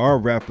know, are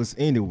rappers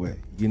anyway.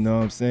 You know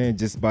what I'm saying?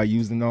 Just by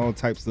using all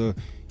types of,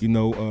 you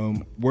know,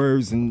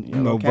 words and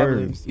you know,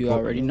 verbs. You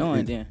already know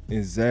it then.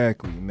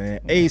 Exactly, man.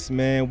 Ace,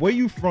 man, where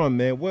you from,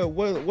 man?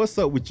 What's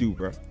up with you,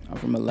 bro? I'm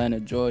from Atlanta,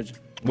 Georgia.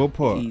 What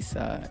part? East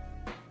side.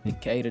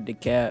 Decatur,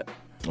 DeKalb.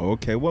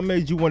 Okay, what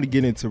made you want to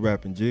get into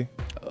rapping, G?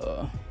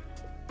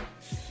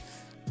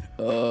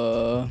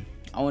 I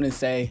want to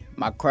say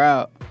my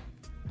crowd.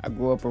 I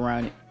grew up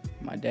around it.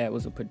 My dad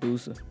was a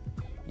producer,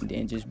 and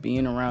then just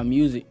being around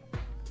music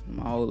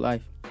my whole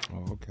life.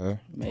 Oh, okay.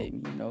 Made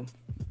me, you know,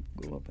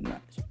 go up a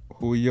notch.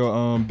 Who are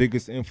your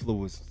biggest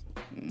influences?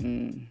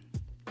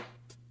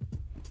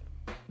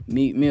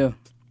 Meek Mill.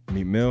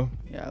 Meek Mill?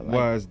 Yeah, I like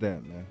Why is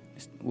that, man?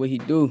 What he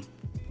do,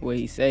 what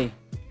he say.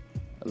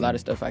 A lot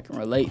of stuff I can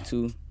relate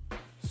to.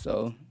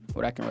 So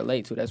what I can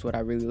relate to, that's what I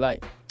really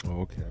like.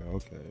 Okay.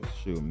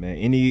 Shoot, man.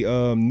 Any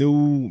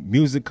new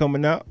music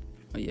coming out?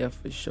 Oh, yeah,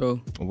 for sure.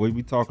 What are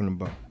we talking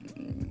about?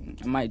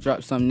 I might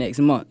drop something next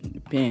month.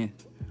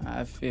 Depends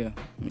how I feel. I'm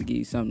gonna give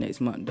you something next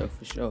month though,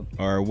 for sure.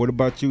 All right, what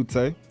about you,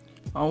 Tay?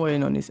 I'm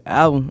waiting on this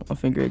album. I'm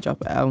finna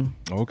drop an album.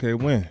 Okay,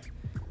 when?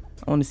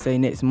 I want to say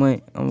next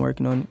month. I'm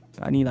working on it.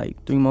 I need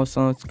like 3 more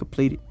songs to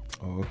complete it.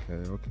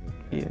 Okay.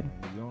 Yeah.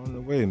 You're on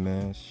the way,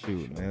 man.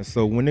 Shoot, man.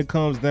 So when it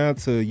comes down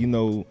to, you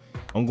know,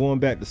 I'm going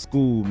back to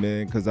school,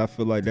 man, because I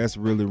feel like that's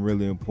really,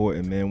 really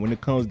important, man. When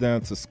it comes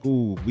down to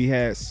school, we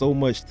had so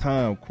much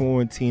time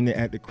quarantining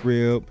at the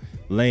crib,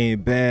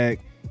 laying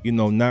back, you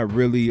know, not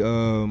really, you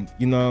know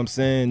what I'm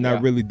saying,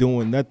 not really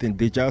doing nothing.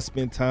 Did y'all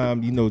spend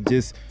time, you know,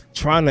 just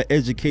trying to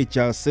educate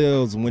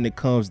yourselves when it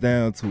comes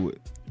down to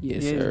it?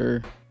 Yes,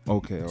 sir.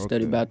 Okay.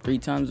 Study about 3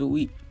 times a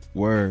week.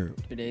 Word.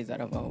 3 days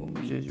out of a whole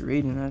week. Just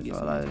reading, that's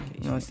all I, you know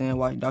what I'm saying,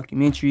 watch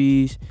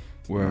documentaries,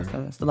 Word.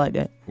 Stuff like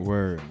that.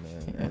 Word,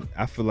 man. And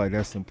I feel like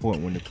that's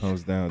important when it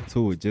comes down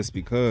to it. Just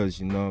because,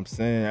 you know what I'm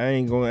saying?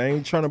 I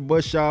ain't trying to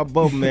bust y'all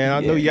bubble, man. I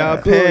know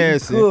y'all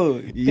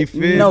passing. You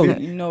feel me?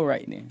 You know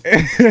right then.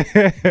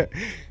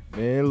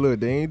 Man, look,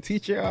 they ain't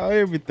teach y'all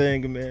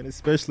everything, man,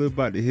 especially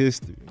about the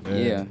history,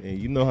 man. Yeah. And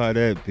you know how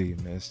that be,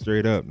 man,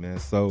 straight up, man.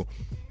 So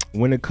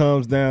when it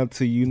comes down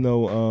to, you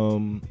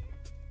know,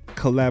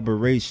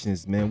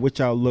 collaborations, man, what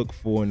y'all look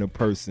for in a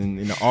person,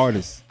 in an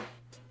artist?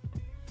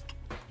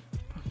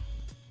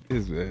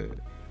 It's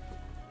bad.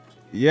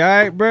 Yeah,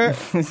 all right, bro?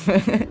 It's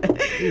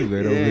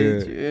bad over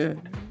here.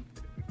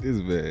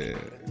 It's bad.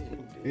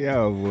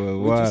 Yeah, boy.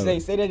 What you say?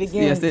 Say that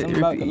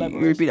again.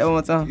 Repeat that one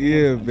more time.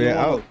 Yeah,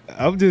 man.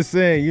 I'm just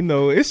saying, you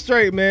know, it's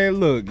straight, man.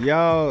 Look,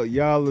 y'all are,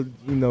 you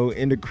know,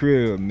 in the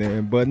crib,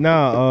 man. But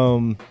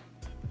now,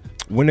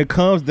 when it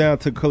comes down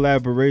to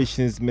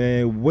collaborations,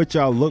 man, what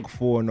y'all look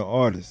for in the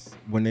artist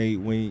when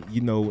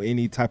you know,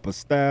 any type of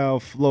style,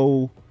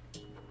 flow,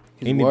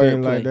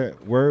 anything like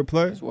that?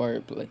 Wordplay? It's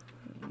wordplay.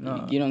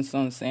 You get on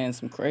song saying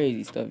some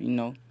crazy stuff, you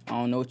know. I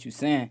don't know what you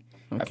saying.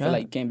 Okay. I feel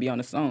like you can't be on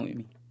the song with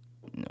me.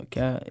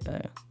 Okay.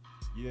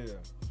 Yeah.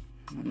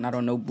 I'm not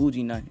on no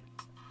bougie nothing.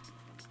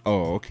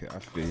 Oh, okay. I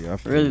feel you.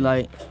 Really,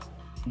 like,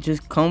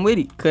 just come with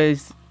it,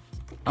 cause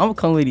I'm gonna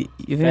come with it.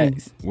 You feel me?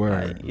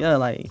 Word. Like, yeah,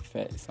 like.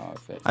 Facts. All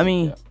facts. I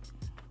mean,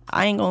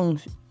 I ain't gonna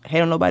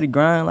hate on nobody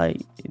grind.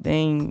 Like, they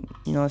ain't,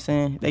 you know what I'm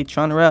saying? They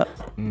trying to rap.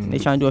 They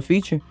trying to do a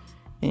feature.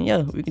 And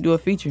yeah, we can do a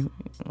feature.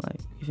 Like,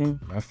 you feel me?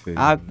 I feel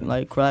I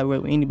like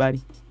collaborate with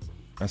anybody.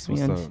 That's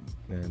what's up,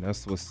 man.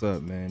 That's what's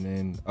up, man.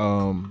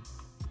 And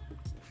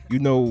you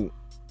know,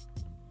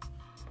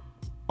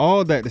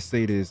 all that to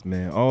say this,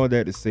 man.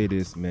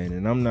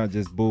 And I'm not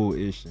just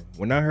bullishing.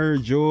 When I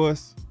heard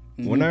yours,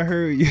 when I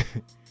heard you,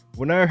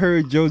 when I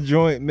heard your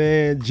joint,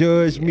 man,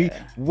 Judge Me,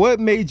 what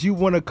made you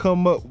want to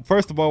come up?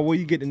 First of all, where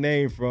you get the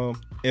name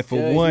from? And for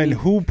Judge one, Me.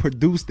 who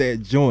produced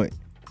that joint?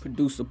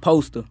 Producer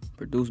Poster.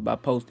 Produced by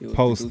Poster. It was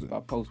Poster. Produced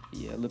by Poster.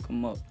 Yeah, look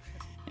him up.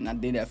 And I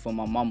did that for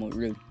my mama,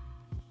 really.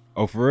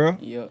 Oh, for real?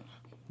 Yeah.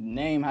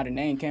 How the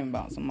name came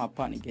about, some of my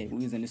partner gave.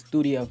 We was in the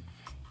studio,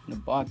 and the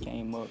bar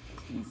came up.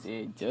 He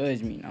said,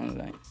 Judge Me. And I was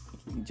like,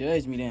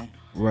 judge me then.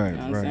 Right, you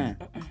know what I'm saying?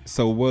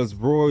 So was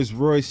Rolls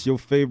Royce your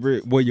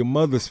favorite, your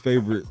mother's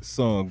favorite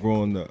song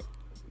growing up?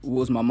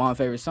 What was my mom's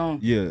favorite song?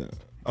 Yeah.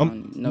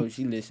 No,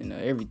 she listened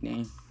to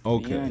everything.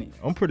 Okay.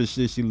 I'm pretty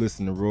sure she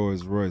listened to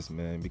Rolls Royce,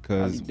 man,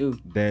 because do.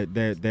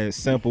 that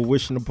sample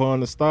Wishing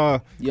Upon a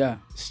Star, yeah,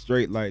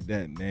 straight like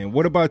that, man.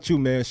 What about you,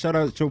 man? Shout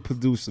out to your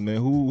producer, man.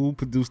 Who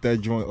produced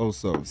that joint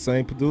also?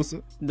 Same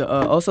producer? The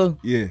also?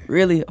 Yeah.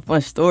 Really, a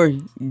fun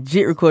story.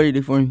 Jit recorded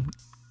it for me.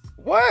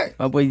 What?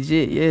 My boy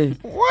Jit, yeah.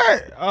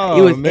 What? Oh,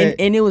 it was, man.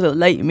 And it was a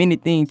late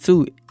minute thing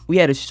too. We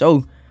had a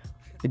show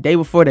the day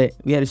before that.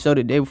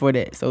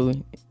 So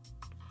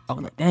I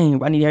was like,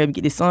 dang, I need to hurry up and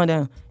get this song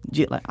down.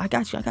 Jit like, I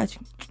got you.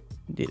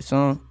 Did the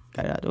song,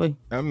 got it out the way.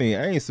 I mean,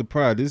 I ain't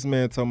surprised. This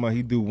man talking about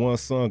he do one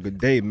song a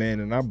day, man,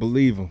 and I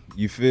believe him.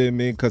 You feel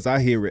me? Because I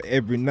hear it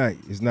every night.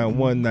 It's not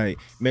one night.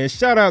 Man,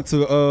 shout out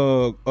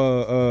to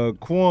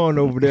Quan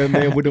over there,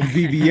 man, with them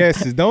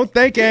VVS's. Don't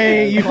think I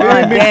ain't, you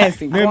feel me?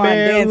 Dancing,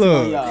 man,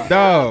 look,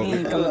 dog.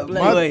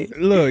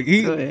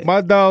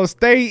 My dog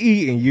stay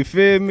eating, you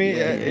feel me?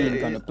 Yeah, he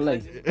ain't gonna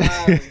play.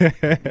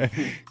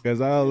 Because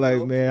I was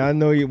like, man, I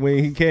know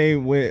when he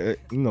came,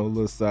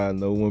 little side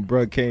note, when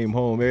bruh came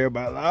home,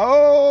 everybody like,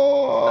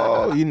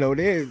 oh, you know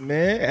that,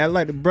 man. Act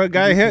like the bruh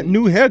got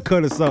new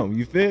haircut or something,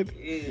 you feel me?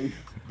 Yeah.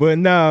 But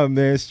nah,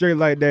 man, straight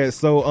like that.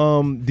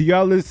 So, do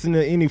y'all listen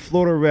to any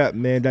Florida rap,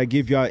 man, that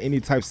give y'all any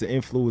types of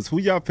influence? Who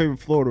y'all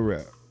favorite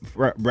Florida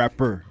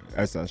rapper?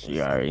 That's how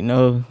you already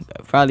know.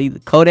 Probably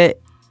the Kodak.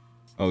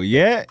 Oh,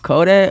 yeah?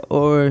 Kodak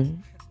or...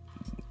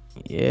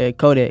 Yeah,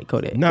 Kodak.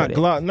 Not Kodak.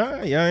 Glock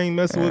 9? Y'all ain't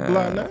messing with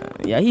Glock 9?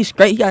 Yeah, he's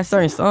straight. He got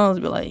certain songs,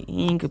 but like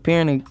he ain't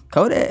comparing to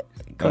Kodak.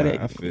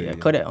 I feel you.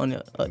 Kodak on the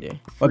up there.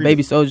 Or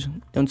Baby Soldier,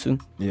 them two.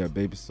 Yeah,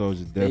 Baby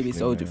Soldier definitely. Baby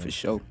Soldier man. for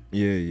sure.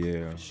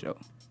 Yeah. For sure.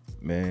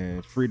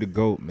 Man, free the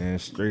GOAT, man.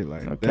 Straight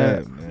like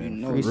that, man. You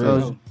know, free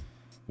Soldier.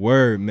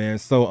 Word, man.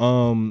 So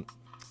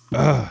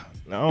I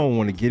don't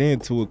want to get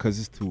into it because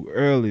it's too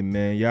early,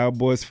 man. Y'all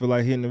boys feel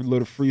like hitting a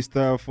little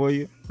freestyle for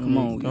you? Come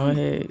on, go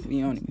ahead.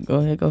 We on it. Go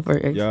ahead, go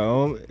first.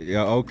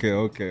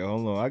 Okay.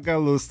 Hold on. I got a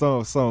little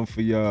something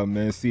for y'all,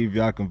 man. See if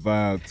y'all can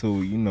vibe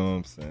too. You know what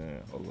I'm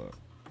saying? Hold up.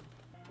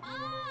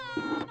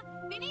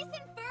 Phineas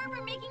and Ferb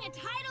are making a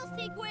title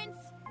sequence.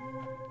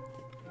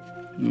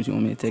 What you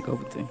want me to take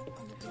over to?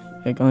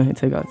 Yeah, go ahead and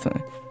take our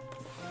time.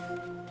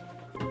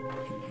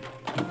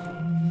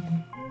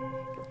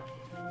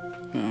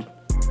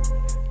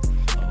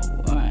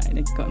 Alright,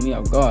 they cut me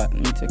off guard.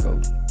 Let me take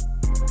over.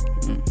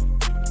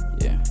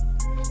 Yeah.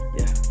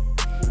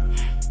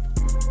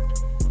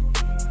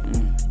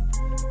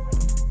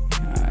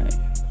 Alright.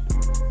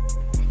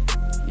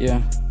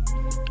 Yeah.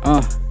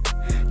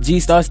 G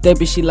start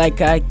stepping, she like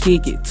how I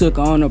kick it. Took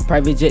her on a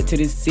private jet to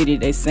the city.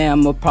 They say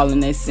I'm a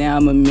problem, they say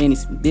I'm a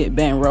menace. Big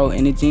band roll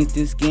and the jeans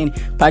still skinny.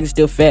 Pocket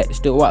still fat,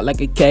 still walk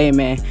like a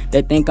caveman.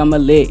 They think I'm a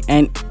lick,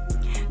 and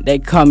They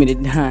call me the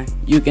Don.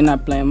 You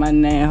cannot play my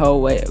name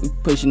whole way. We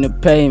pushing the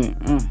pavement.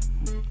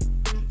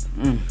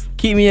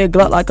 Keep me a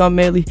Glock like I'm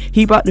Melly.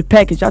 He brought the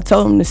package, I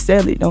told him to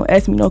sell it. Don't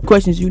ask me no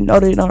questions, you know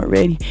that I'm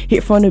ready.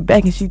 Hit from the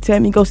back and she tell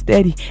me go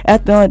steady.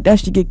 After I'm done,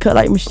 she get cut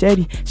like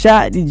machete.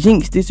 Shout out to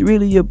Jinx, this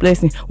really a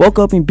blessing. Woke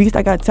up in beast,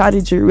 I got tired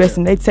of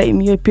dressing. They take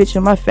me a picture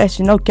of my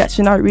fashion, no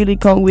catching, I really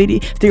come with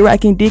it. Still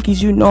rocking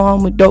dickies, you know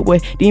I'm a dope boy.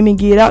 Demon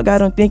get out,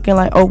 got them thinking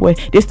like, oh boy,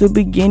 this the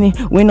beginning.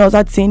 Windows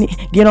I tinted,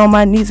 get on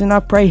my knees and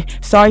I pray.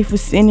 Sorry for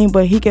sinning,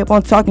 but he kept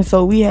on talking,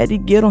 so we had to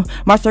get him.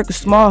 My circle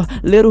small,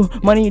 little,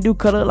 money you do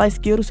color like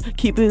Skittles.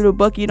 Keep it a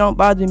bucket, don't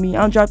bother me.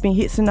 I'm dropping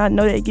hits and I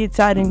know they get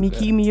tired of me.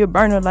 Keep me a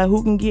burner like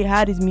who can get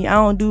hot as me. I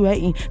don't do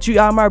hating. Treat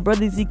all my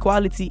brothers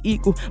equality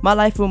equal. My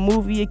life a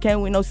movie, it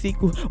can't with no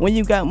sequel. When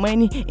you got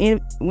money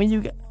and when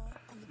you got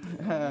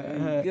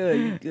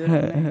you good,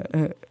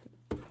 man.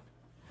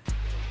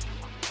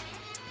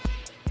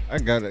 I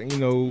got it, I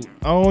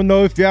don't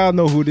know if y'all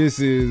know who this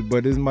is,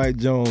 but it's Mike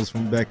Jones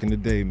from back in the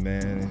day,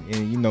 man.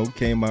 And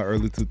came out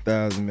early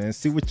 2000, man.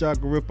 See what y'all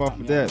can rip off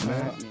of that,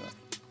 man.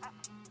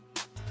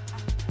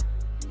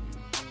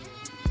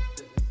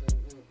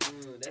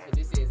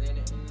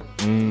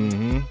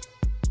 Mm-hmm.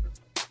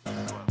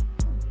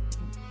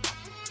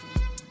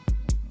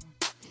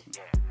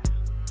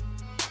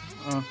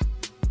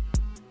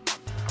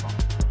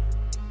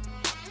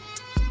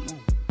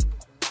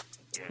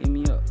 Hit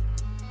me up.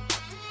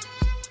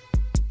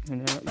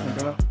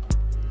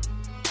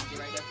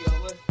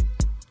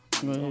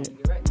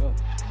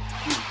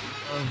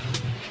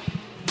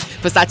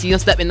 Versace, I'm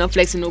stepping, I'm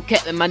flexing, no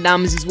cap, and my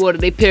diamonds is water,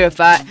 they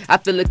purified. I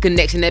feel a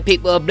connection, that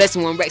paper a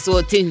blessing, one racks or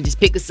attention, just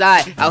pick a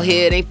side. Out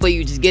here, it ain't for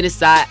you, just get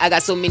inside. I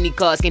got so many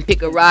cars, can't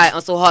pick a ride.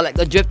 I'm so hard like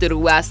a drifter the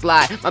way I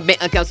slide. My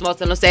bank account small,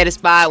 still I'm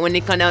satisfied. When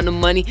they come down the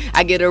money,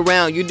 I get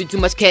around. You do too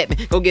much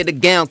capping, go get a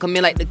gown. Come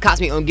in like the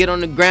cops, me gon' get on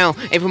the ground.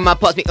 Ain't from my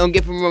parts, me gon'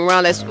 get from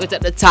around. Let's switch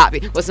up the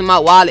topic. What's in my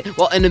wallet?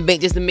 Walk in the bank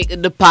just to make a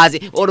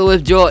deposit. Order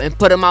withdraw and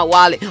put in my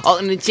wallet. All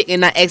in the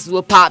chicken, I X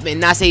was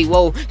popping. I say,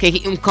 whoa, can't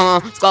keep him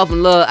calm. Scarf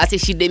and love, I say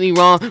she did me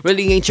wrong.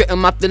 Really ain't tripping,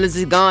 my feelings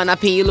is gone. I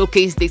pin your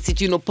location, they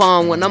sit you no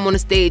palm. When I'm on the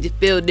stage, it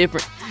feel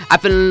different. I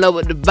fell in love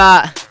with the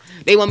vibe.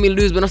 They want me to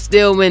lose, but I'm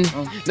still winning.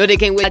 No, they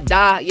can't wait, I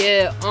die,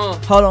 yeah.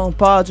 Hold on,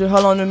 pause,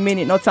 hold on a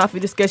minute. No time for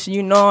discussion,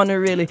 you know I'm the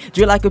really.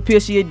 Drill like a pill,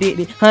 she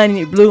addicted.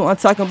 Honey, blue, I'm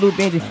talking blue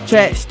Benji.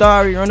 Track,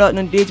 story, run up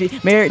them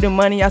digits. Married the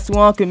money, I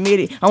swear I'm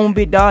committed. I want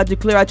big dog to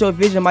clear out your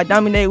vision. My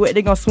dominate wet,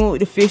 they gon' swim with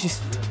the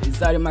fishes.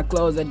 Inside of my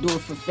clothes, I do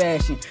it for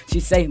fashion. She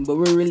say, but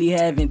we're really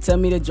having. Tell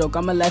me the joke,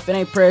 I'ma laugh, it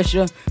ain't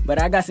pressure.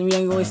 But I got some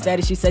young with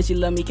status. She said she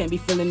love me, can't be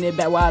feeling it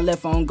back while I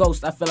left on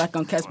ghost. I feel like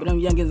I'm cast, but them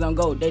youngins on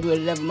gold. They do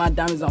whatever, my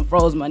diamonds on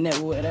froze, my net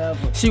whatever.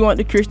 She want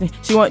the Christian,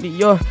 she want the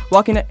York.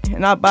 Walking up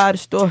and I buy the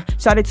store.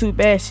 Shot it too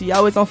bad, she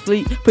always on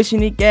fleet.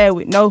 Pushing it gas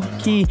with no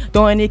key.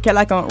 Throwing it cat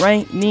like I'm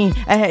ranking.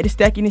 I had to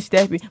stack it and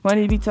step it.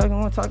 Money be talking,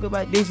 wanna talk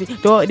about this shit.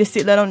 Throw it this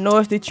shit, let them know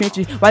it's the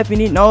trenches.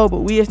 Wiping it, no, but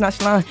we is not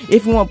slime.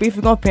 If you want beef,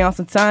 we gon' pay on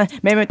some time.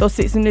 Maybe throw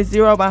 6 in the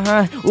 0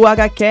 behind. Ooh, I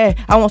got cash,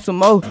 I want some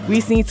more. We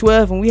seen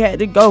 12 and we had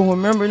to go.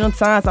 Remember them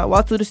times I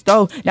walked to the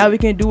store. Now we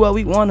can do what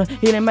we wanna.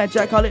 Hit him at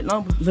Jack, call it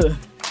lumber.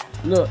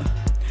 Look,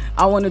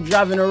 I wanna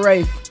drive in a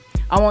Wraith.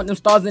 I want them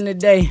stars in the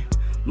day.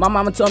 My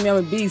mama told me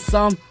I'ma be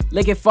some.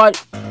 Lick it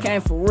fart,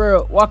 came for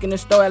real. Walk in the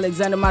store,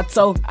 Alexander my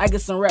toe. I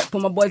get some rap, put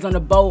my boys on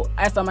the boat.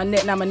 Ice on my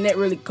neck, now my neck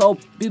really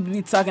cold. People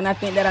be talking, I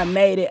think that I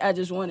made it. I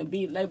just wanna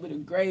be labeled the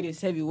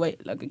greatest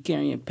heavyweight, like a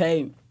carrying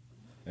pavement.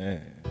 Yeah.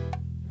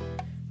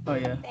 Oh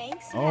yeah.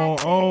 Thanks. I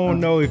don't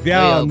know if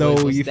y'all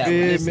know, you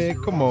feel me?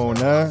 Come on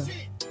now.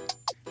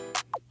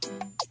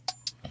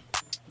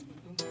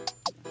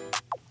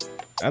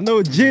 I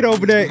know Jit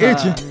over there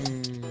itching.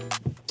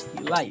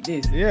 You like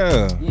this?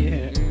 Yeah.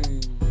 Yeah.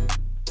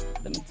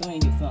 Let me tell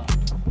you something.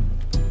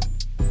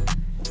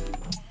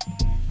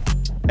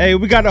 Hey,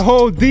 we got the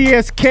whole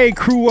DSK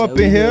crew up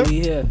in here.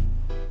 Yeah.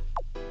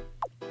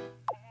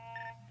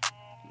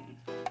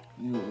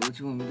 What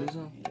you want me to do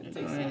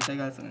something? Take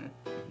out something.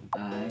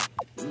 Alright,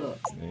 look.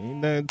 Ain't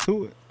nothing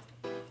to it.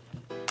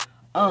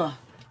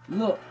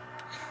 Look.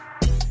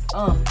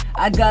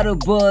 I got a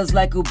buzz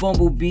like a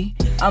bumblebee.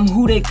 I'm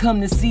who they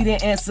come to see, they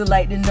answer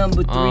like the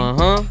number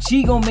 3.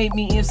 She gon' make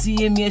me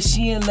MCM, yeah,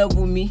 she in love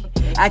with me.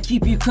 I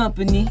keep you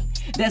company.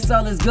 That's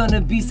all it's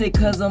gonna be, say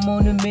cause I'm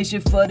on a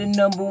mission for the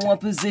 #1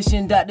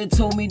 position. Doctor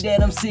told me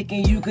that I'm sick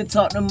and you could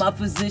talk to my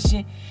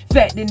physician.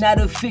 Fact and not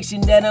a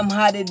fiction that I'm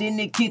hotter than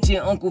the kitchen.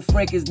 Uncle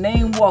Frank is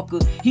name Walker,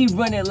 he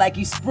running like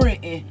he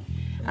sprinting.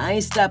 I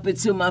ain't stopping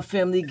till my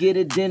family get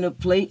a dinner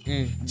plate.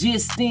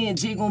 Just then,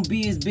 Jay gon'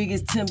 be as big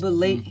as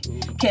Timberlake.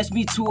 Catch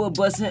me tour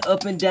bustin'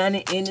 up and down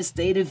the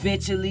interstate,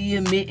 eventually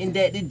admitting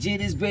that the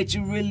jit is great,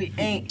 you really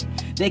ain't.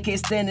 They can't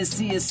stand to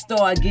see a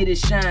star, I get it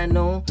shine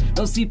on.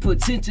 Don't see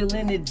potential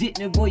in the jit,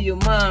 then boy, your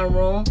mind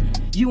wrong.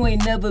 You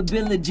ain't never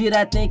been legit,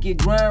 I think you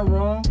grind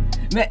wrong.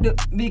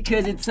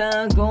 Because the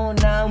time gone,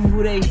 now I'm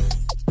who they.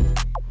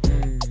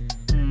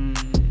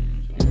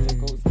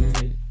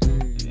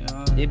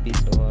 It be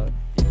so hard.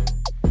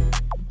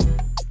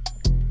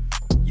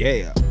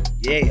 Yeah.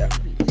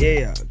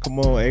 Come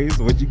on, Ace,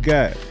 what you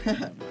got?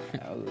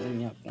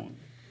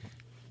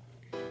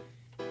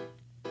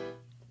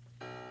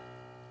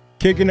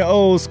 Kicking the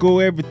old school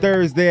every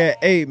Thursday at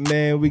 8,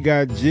 man. We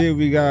got Jid,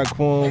 we got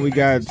Quan, we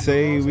got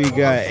Tay, we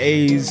got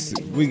Ace,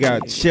 we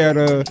got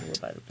Cheddar.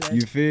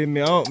 You feel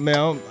me? I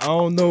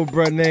don't know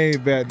bro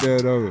name back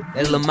there though.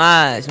 That's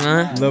Lamage,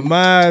 man.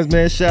 Lamage,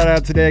 man. Shout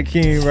out to that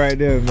king right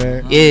there,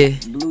 man. Yeah.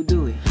 Blue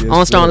do it. Yes,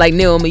 I'm strong sir. like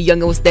Neil, I'm a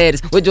youngin' with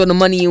status. Withdraw the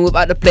money and whip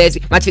out the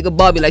plastic. My chick a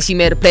Barbie like she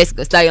made a plastic.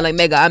 A stallion like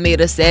Mega, I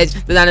made a Sag.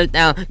 Designer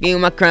down, give me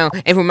my crown.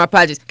 Ain't from my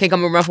projects, can't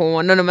come around for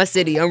one. None of my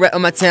city, I'm right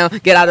on my town.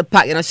 Get out of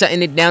pocket, I'm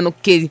shutting it down. No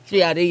kiddie,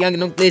 straight out there, young and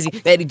no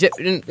glizzy. Daddy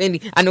drippin'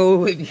 Indy, I know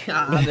who it be.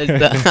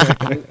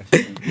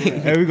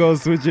 Hey, we gonna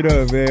switch it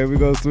up, man. We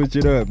gonna switch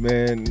it up,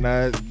 man.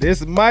 Now,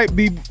 this might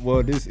be,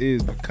 well, this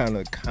is kind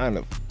of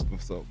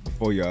so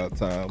before y'all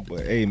time,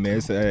 but hey, man,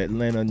 it's an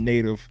Atlanta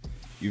native.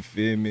 You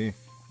feel me?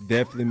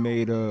 Definitely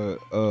made a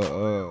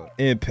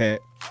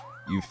impact.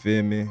 You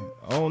feel me?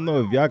 I don't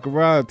know if y'all can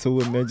ride to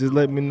it, man. Just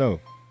let me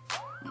know.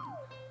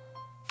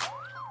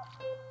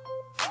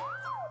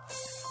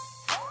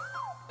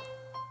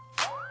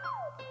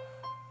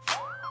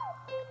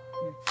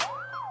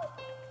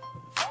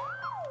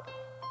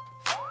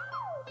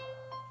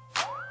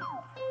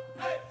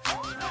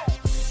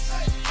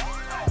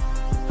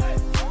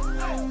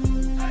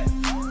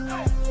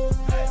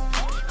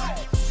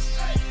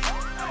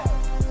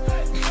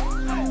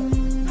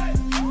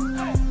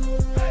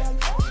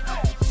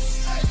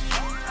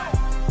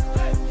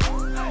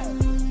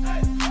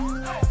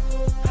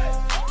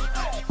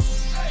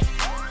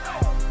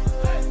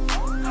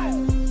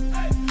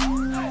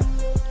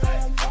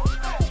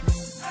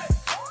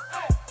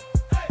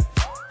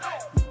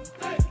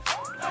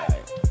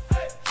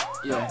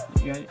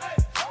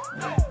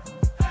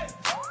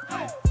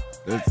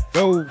 Let's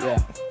go. Yeah.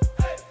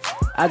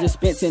 I just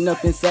spent 10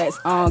 up in sacks.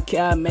 I don't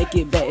care, I make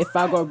it back. If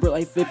I go broke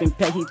like flipping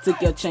pack, he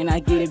took your chain, I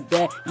get it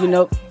back. You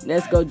know,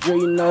 let's go drill,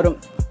 you know them.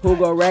 Who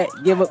go rat?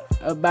 Give up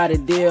about a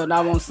deal.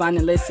 I won't sign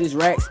unless it's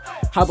racks.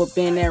 Hop up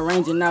in that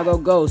range and I go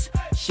ghost.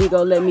 She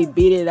gon' let me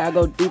beat it, I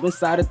go deep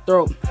inside her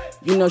throat.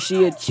 You know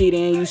she a cheater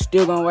and you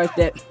still gon' wipe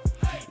that.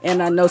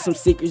 And I know some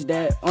secrets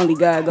that only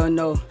God gon'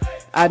 know.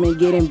 I been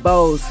getting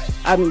bows,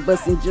 I been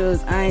busting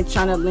jugs. I ain't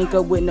tryna link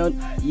up with no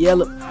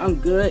yellow. I'm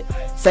good.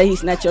 Say he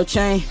snatch your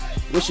chain,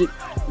 wish it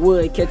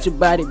would. Catch your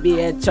body,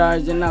 be at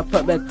charge, and I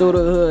pop back through the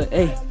hood.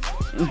 Hey.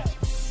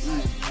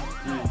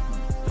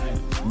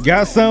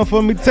 Got something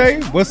for me, Tay?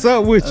 What's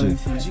up with you?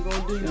 What you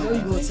gonna do? You know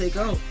you gonna take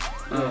out.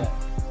 Yeah.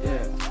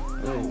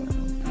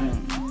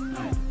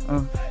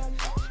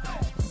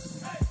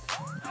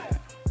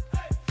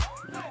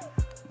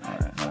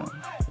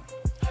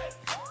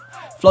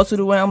 Flow to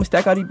the way, I'ma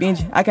stack all these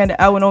binges. I can't the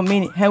hour, no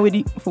minute. Hand with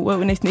it for what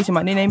when they snitching.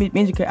 My name is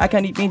Benji, cause I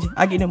can't eat Benji.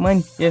 I get the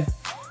money, yeah.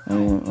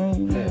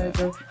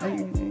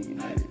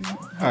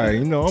 Alright,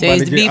 you know, I'm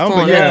Change about to the beat get, for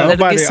him,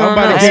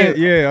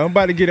 I'm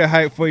about to get it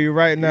hype for you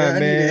right now,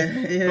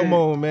 man. Come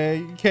on,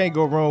 man. You can't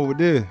go wrong with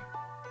this.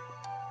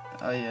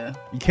 Oh yeah.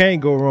 You can't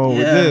go wrong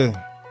with this.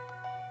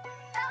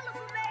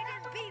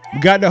 We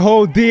got the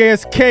whole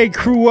DSK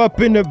crew up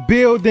in the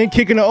building,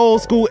 kicking the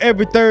old school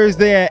every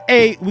Thursday at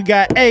 8. We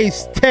got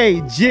Ace,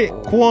 Tay, Jit,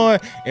 Quan,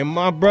 and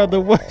my brother.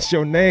 What's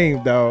your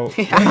name, dog?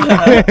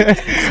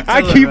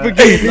 I keep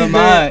forgetting.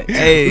 Lamar.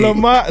 Hey.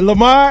 Lamar?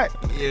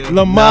 Yeah.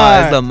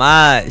 Lamar.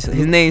 Nah, it's Lamage.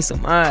 His name's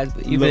Samaj,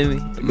 but you feel me?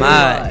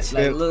 Lamage.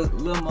 Like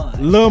Lil Maj.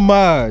 Lil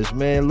Maj,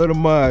 man. Lil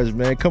Maj,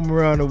 man. Come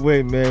around the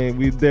way, man.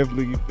 We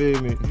definitely, you feel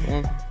me?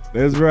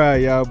 Let's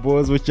ride, y'all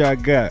boys. What y'all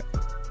got?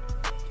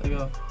 Take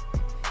off.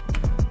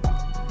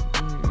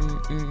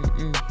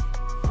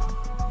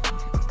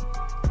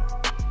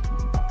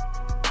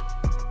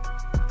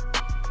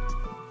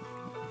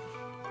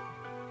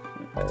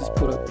 I just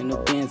put up in the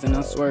Benz and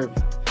I'm swerving.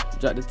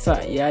 Drop the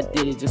top, yeah, I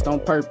did it just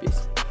on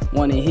purpose.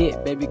 Wanna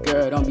hit, baby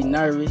girl, don't be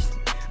nervous.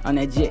 On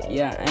that jet,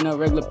 yeah, I ain't no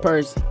regular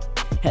person.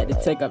 Had to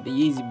take off the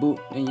Yeezy boot.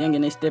 And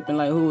youngin' they stepping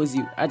like, who is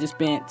you? I just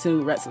spent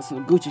 2 racks on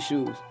some Gucci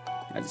shoes.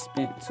 I just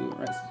spent 2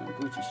 racks on some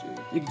Gucci shoes.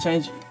 You can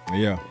change it.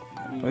 Yeah.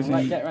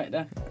 Like that right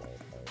there.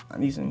 I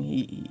need some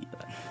heat.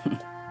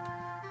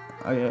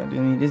 Oh yeah, I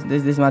mean, this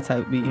is my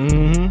type of beat.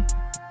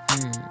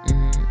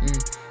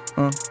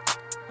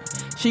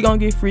 She gon'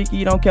 get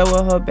freaky, don't care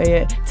what her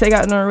bad. Take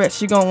out no rats,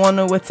 she gon'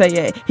 wonder what Tay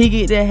at. He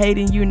get that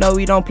hating, you know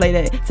he don't play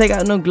that. Take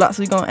out no glocks,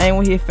 we gon' aim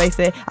with his face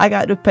at. I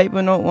got the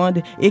paper, no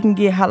wonder. It can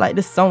get hot like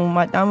the sun.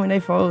 My diamond, they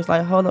froze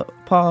like, hold up,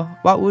 Paul.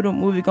 Walk with a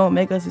movie, gon'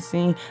 make us a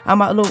scene.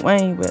 I'm out Lil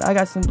Wayne, but I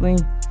got some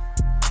bling.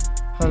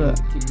 Hold up.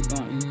 Keep it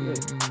going, you good.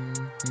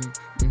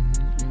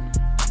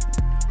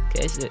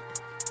 Catch it.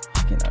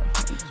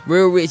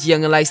 Real rich,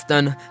 youngin' like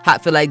Stunner.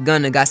 Hot feel like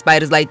Gunner. Got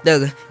spiders like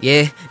Thugger.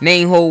 Yeah.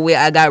 Name hole where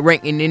I got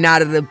rank in and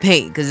out of the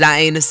paint. Cause I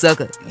ain't a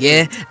sucker.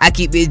 Yeah. I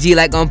keep it G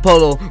like on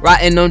Polo.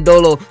 Riding on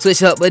Dolo.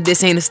 Switch up, but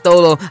this ain't a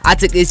Stolo. I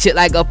took this shit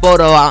like a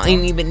photo. I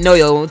ain't even know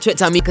yo. Don't trick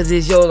on me cause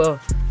it's YOLO.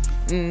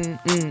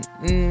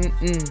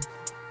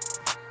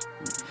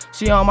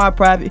 She on my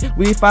private.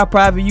 We fight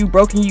private. You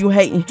broken, you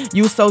hating.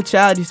 You so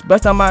childish.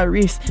 Bust on my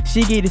wrist.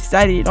 She get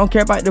excited. Don't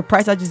care about the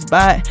price. I just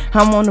buy it.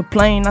 I'm on the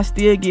plane. I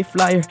still get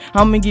flyer.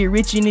 I'ma get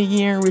rich in a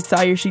year and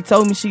retire. She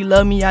told me she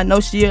love me. I know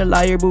she a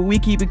liar, but we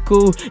keep it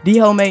cool.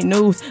 D-Ho make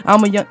news.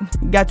 I'm a young,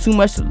 got too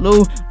much to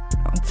lose.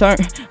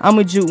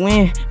 I'ma just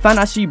win. Find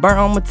out she burnt,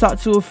 I'ma talk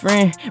to a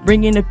friend.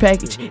 Bring in the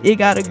package, it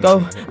gotta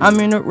go. I'm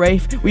in a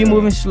rave, we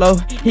moving slow.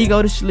 He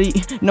go to sleep,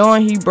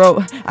 knowing he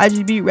broke. I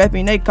just be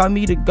rapping, they call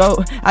me the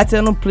GOAT. I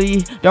tell them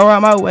please, don't ride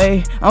my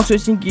way. I'm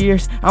switching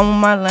gears, I'm on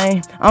my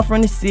lane. I'm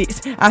from the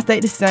 6, I stay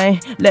the same.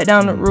 Let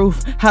down the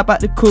roof, hop out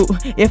the coupe.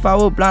 If I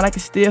was blind, I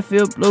could still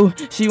feel blue.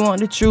 She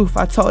want the truth,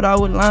 I told her I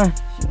was lying.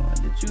 She want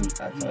the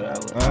truth, I told her I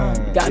was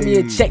lying. Got me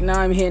a check, now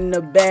I'm hitting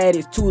the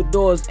baddest. 2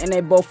 doors and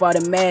they both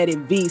automatic.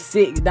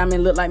 V6,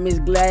 diamond look like Miss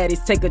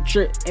Gladys. Take a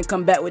trip and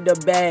come back with the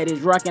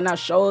baddest. Rocking out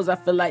shows, I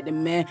feel like the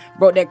man.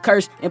 Broke that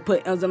curse and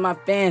put M's in my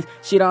fans.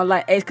 She don't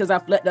like Ace cause I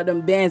flipped up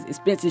them bands.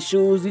 Expensive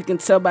shoes, you can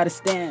tell by the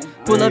stand.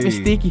 Pull up and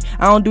sticky,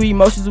 I don't do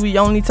emotions, we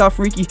only talk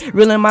freaky.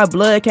 Real in my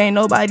blood, can't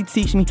nobody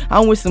teach me.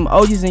 I'm with some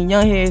OGs and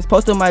young heads.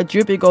 Post on my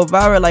drip, it go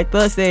viral like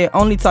Thug said.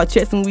 Only talk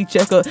checks when we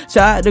check up. Shout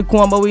out to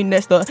Quan, but we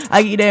next up.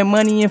 I get that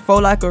money and flow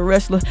like a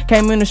wrestler.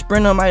 Came in the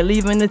Sprinter, might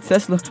leave in the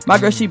Tesla. My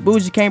girl, she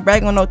bougie, can't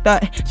brag on no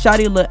thought.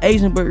 Shawty look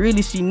Asian, but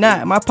really she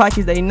not. My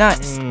pockets, they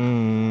nuts.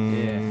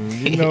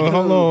 You know,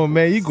 hold on,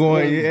 man. You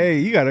going? Hey,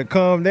 you gotta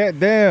calm that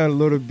down a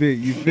little bit.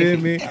 You feel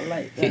me? I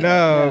like that.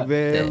 No,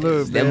 man.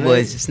 Look, Them man.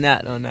 boys just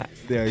not on that.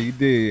 Yeah, you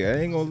did.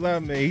 I ain't gonna lie,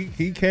 man.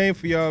 He came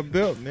for y'all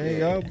belt,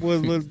 man. Y'all boys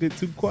a little bit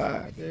too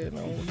quiet, man.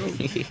 I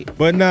don't know.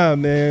 But nah,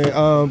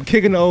 man.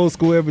 Kicking the old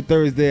school every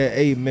Thursday at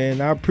 8,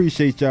 man. I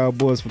appreciate y'all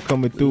boys for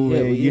coming through.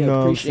 And you know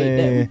what I'm saying?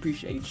 That. We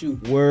appreciate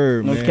you.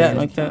 Word, No man. cap,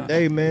 no cap.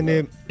 Hey, man.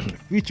 Then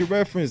future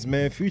reference,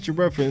 man. Future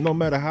reference. No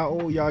matter how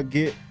old y'all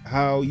get,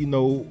 how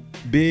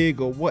big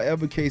or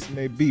whatever case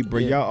may be, bro.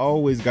 Y'all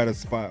always got a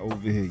spot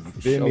over here. You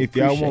feel me? If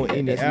y'all want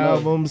any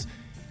albums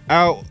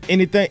out,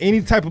 anything,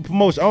 any type of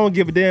promotion, I don't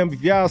give a damn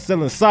if y'all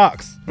selling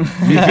socks. You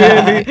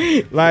feel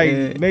me?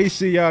 Like, make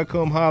sure y'all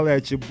come holler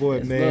at your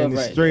boy, man.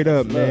 Right straight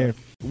up, man.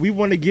 We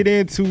want to get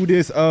into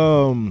this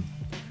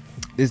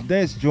this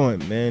dance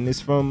joint, man.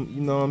 It's from,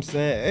 you know what I'm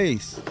saying,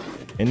 Ace.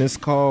 And it's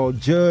called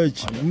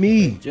Judge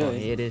Me.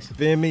 It is.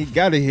 Feel me?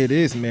 Gotta hear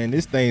this, man.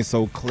 This thing's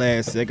so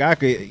classic.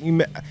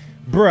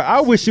 Bruh, I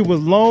wish it was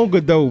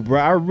longer though,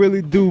 bruh. I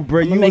really do,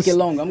 bruh. I'm gonna make it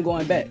longer. I'm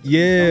going back.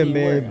 Yeah,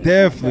 man,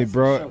 definitely,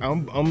 bro.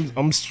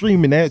 I'm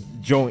streaming that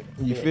joint.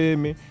 You feel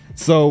me?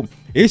 So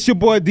it's your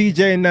boy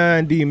DJ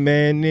 9D,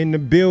 man. In the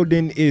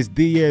building is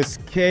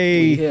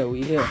DSK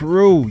we here.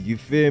 Crew. You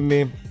feel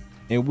me?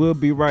 And we'll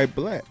be right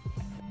back.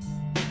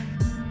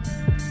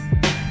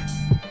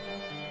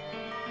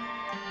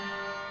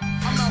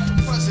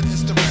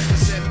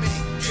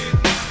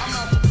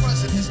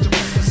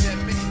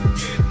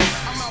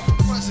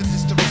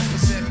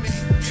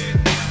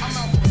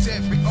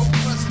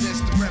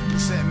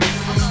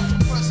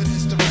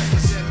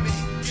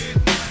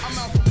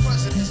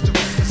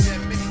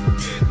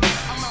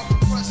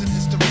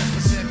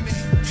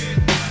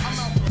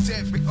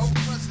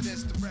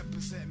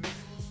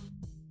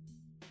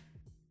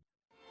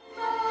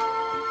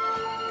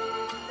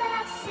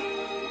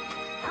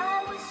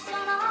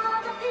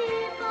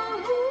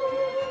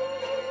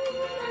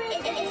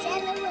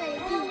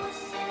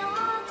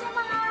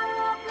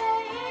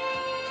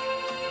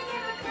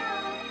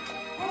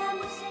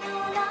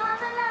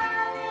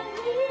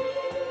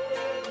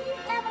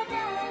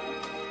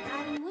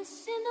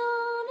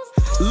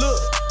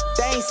 Look,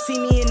 they ain't see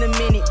me in a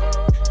minute.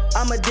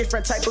 I'm a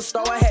different type of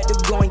star, I had to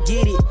go and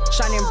get it.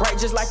 Shining bright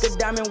just like a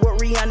diamond, what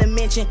Rihanna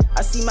mentioned.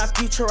 I see my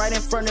future right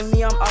in front of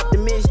me, I'm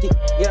optimistic.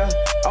 Yeah,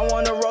 I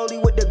wanna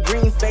rollie with the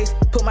green face.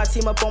 Put my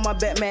team up on my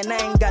back, man, I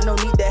ain't got no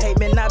need to hate,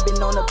 man. I've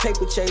been on a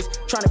paper chase,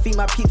 trying to feed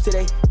my peeps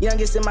today.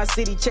 Youngest in my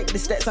city, check the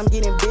stats, I'm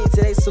getting big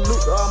today.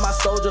 Salute to all my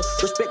soldiers,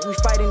 respect we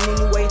fighting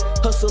anyway.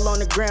 Hustle on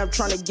the ground,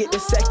 trying to get the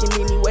second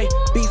anyway.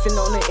 Beefing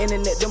on the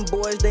internet, them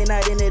boys, they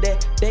not into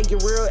that. They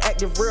get real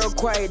active, real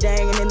quiet, they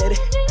ain't into that.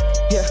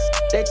 Yeah,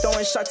 they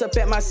throwing shots up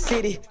at my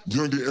city.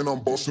 Youngin' and I'm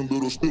bossing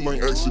little, still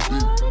ain't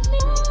accident.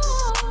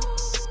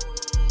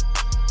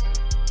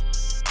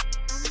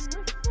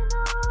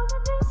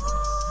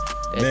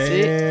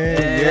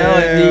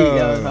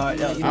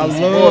 I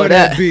love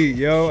that beat,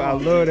 yo. I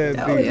love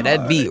that beat. Yeah,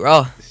 that beat,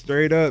 raw.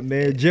 Straight up,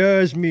 man.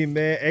 Judge Me,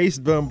 man. Ace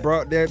done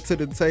brought that to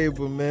the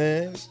table,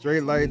 man.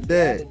 Straight like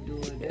that.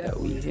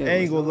 I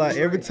ain't gonna lie.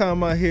 Every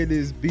time I hear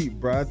this beat,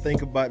 bro, I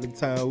think about the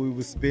time we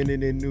was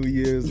spending in New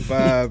Year's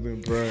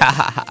vibing, bro.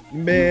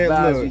 Man,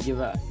 look. We give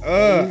out.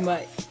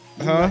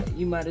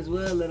 You might as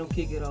well let them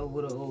kick it off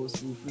with an old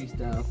school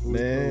freestyle.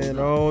 Man,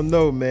 I don't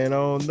know, man. I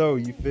don't know.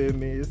 You feel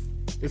me?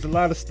 It's a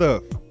lot of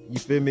stuff. You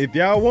feel me? If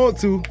y'all want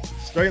to,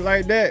 straight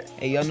like that.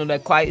 Hey, y'all know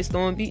that Quiet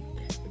Storm beat?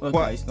 What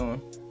Quiet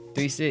Storm?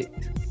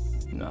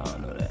 3-6. No, I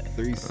don't know that.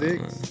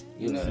 3-6?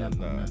 You know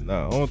that?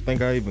 No, I don't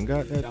think I even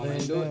got that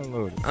thing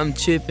downloaded. I'm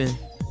tripping.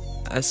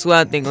 I swear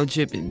I think I'm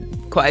tripping.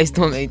 Quiet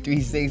Storm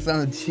 836,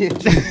 I'm tripping.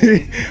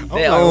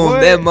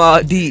 That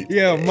Mobb Deep.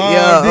 Yeah,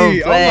 Mobb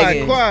Deep. I'm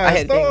like, Quiet I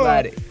had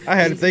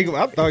to think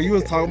about it. I thought you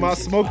was talking about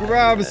Smokey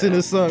Robinson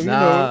or something,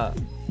 Nah.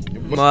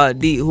 Mobb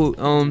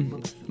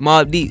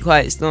Deep,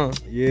 Quiet Storm.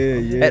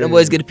 Yeah. Let them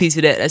boys get a piece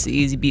of that. That's an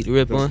easy beat to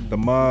rip on. The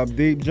Mobb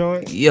Deep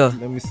joint? Yeah.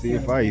 Let me see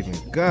if I even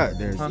got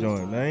that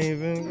joint. I ain't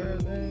even got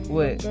that.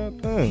 What?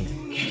 That thing.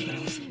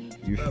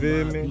 You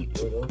feel me?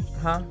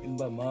 Huh?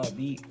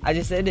 I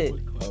just said it.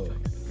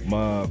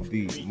 Mobb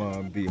Deep.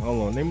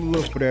 Hold on, let me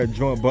look for that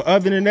joint. But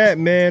other than that,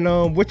 man,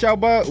 what y'all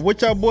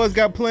boys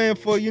got planned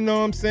for? You know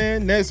what I'm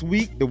saying? Next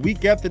week, the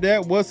week after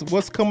that,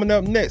 what's coming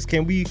up next?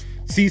 Can we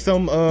see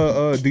some?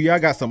 Do y'all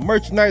got some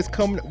merchandise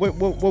coming?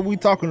 What we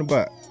talking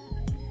about?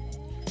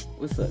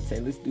 What's up, Tay?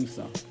 Let's do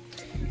something.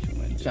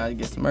 Trying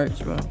to get some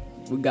merch, bro.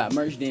 We got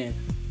merch then.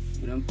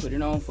 We done put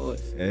it on for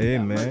us. Hey,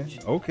 man.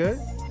 Merch. Okay.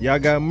 Y'all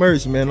got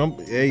merch, man.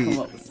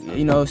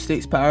 You know,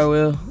 6 Power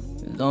Wheel,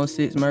 Zone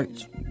 6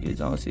 merch. Get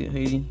Zone 6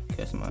 hoodie,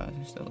 customize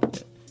and stuff like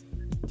that.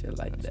 Just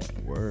like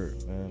that.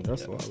 Word, man.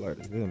 That's what I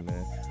like to hear,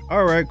 man.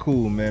 All right,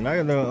 cool, man.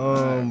 I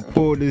gotta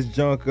pull this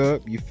junk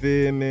up. You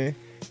feel me?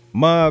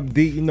 Mobb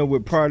Deep, you know,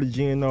 with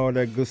Prodigy and all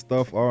that good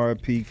stuff.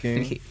 R.I.P.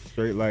 King.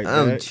 Straight like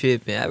that. I'm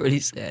tripping. I really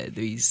said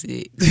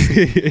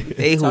 3-6.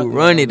 They who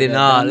run it and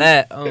all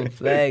that. I'm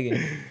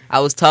flagging. I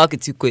was talking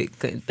too quick.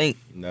 Couldn't think.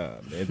 Nah,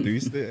 man.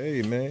 3-6.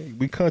 Hey, man.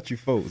 We country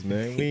folks,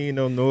 man. We ain't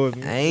no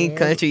northern. I ain't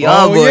country.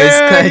 Y'all boys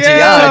country.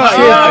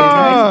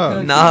 Y'all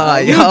tripping. Nah,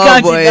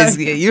 y'all boys.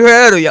 You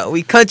heard them. Y'all.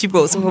 We country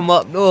folks from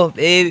up north,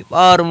 baby.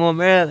 Baltimore,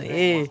 Maryland.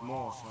 Yeah.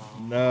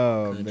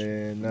 Nah,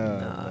 man.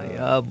 Nah,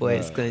 y'all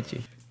boys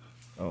country.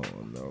 I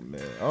don't know,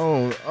 man. I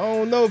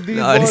don't know if these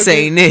boys. This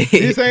ain't it.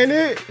 This ain't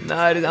it?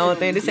 Nah, I don't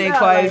think this ain't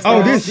Quiet.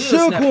 Oh, this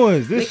Shook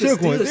ones. This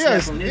Shook ones.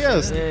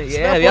 Yes.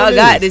 Yeah, y'all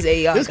got this.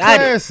 Hey, y'all this got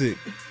classic.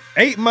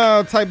 8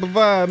 Mile type of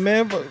vibe,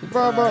 man.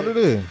 Vibe out to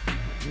this.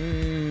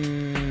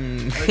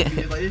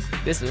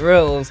 This is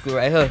real old school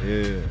right here.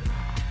 Yeah.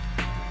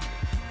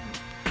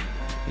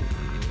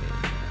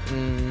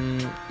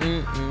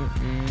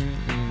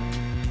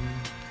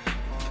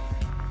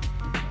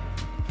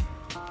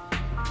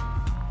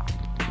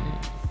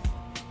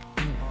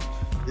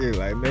 Yeah,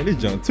 like, man, this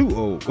junk too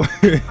old.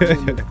 Yeah,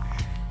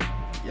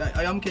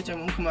 I'm catching.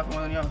 I'm coming out for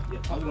one of y'all. Yeah,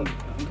 I'm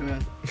coming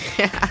out.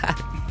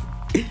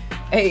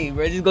 Hey,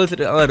 bro, just go to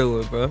the other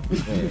one, bro.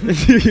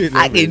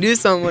 I can do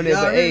something on it,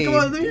 but hey. Come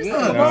on, do your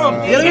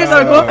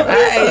something.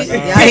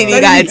 I ain't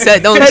even got to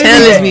don't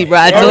challenge me, bro.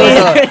 I told you,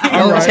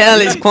 don't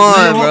challenge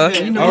Quan, bro.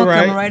 All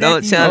right.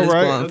 Don't challenge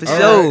Quan, for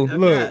sure.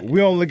 Look,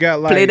 we only got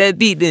like. Play that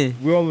beat then.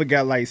 We only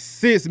got like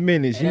 6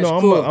 minutes. You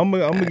know, I'm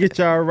gonna get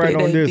y'all right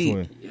on this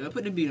one. Yeah,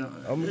 put the beat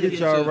on. I'm gonna get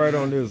y'all right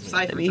on this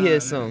one. Let me hear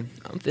something.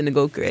 I'm finna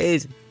go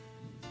crazy.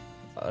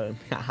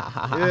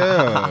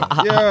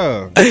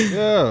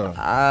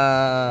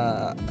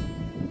 Yeah.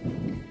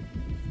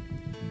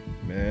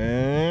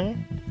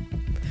 Man.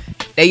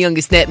 That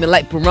youngest snap me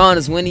like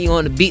piranhas when he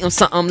on the beat. I'm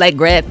something like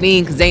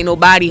graphene, cause ain't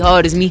nobody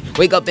hard as me.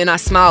 Wake up and I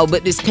smile,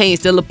 but this pain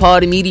still a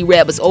part of me. These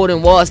rappers old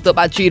and washed up,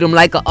 I treat them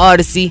like an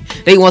artist.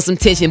 They want some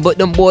tension, but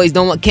them boys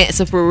don't want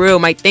cancer for real.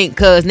 Might think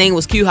cuz name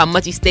was Q, how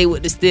much he stay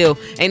with the still.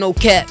 Ain't no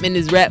cap in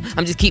this rap,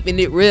 I'm just keeping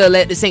it real.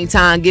 At the same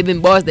time,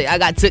 giving bars that I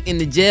got took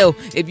into jail.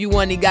 If you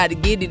want it, gotta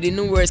get it, and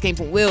them words came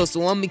from Will.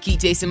 So I'ma keep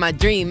chasing my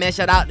dream, man,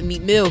 shout out to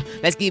Meek Mill.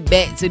 Let's get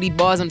back to these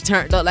bars, I'm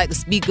turned up like a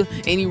speaker.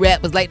 Any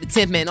rappers like the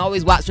 10th man,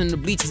 always watch from the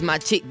bleachers. My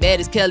chick bad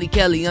as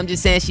Kelly. I'm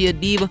just saying she a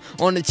diva.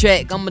 On the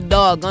track, I'm a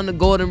dog, I'm the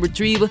golden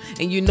retriever.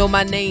 And you know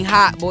my name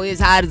hot, boy, it's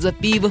hot as a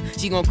fever.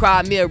 She gon'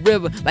 cry me a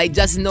river, like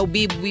Justin No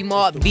Bieber. We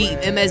Mobb Deep,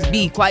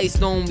 MSB, Quiet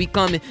Storm, we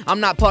coming. I'm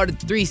not part of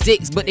the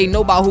 3-6, but they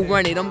know about who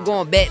run it. I'm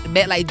going back to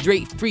back like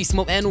Drake, Free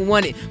Smoke, and who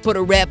won it. Put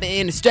a rapper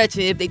in the stretcher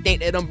if they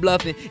think that I'm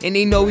bluffing. And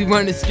they know we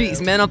run the streets,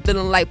 man, I'm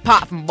feeling like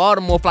Pop from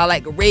Baltimore. Fly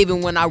like a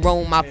raven when I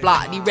roll my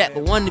flock. These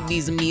rapper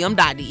wannabes of me, I'm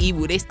Dr.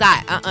 Evil, they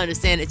start. I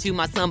understand that you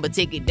my son, but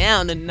take it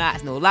down the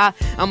notch, no lie.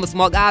 I'm a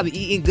smart guy, be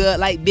eating good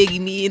like Biggie,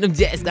 me and them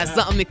Jets. Got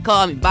something to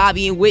call me.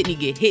 Bobby and Whitney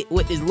get hit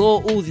with this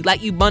Lil Uzi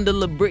like you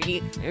bundle of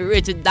Britney and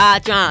Richard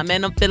Dotron.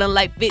 Man, I'm feeling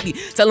like 50.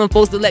 Tell them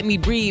folks to let me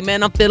breathe,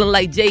 man, I'm feeling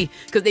like Jay.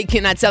 Cause they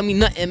cannot tell me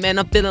nothing, man,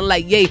 I'm feeling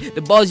like Ye.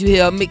 The balls you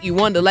hear make you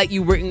wonder like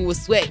you working with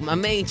sweat. My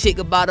main chick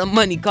about her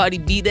money, Cardi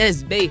B,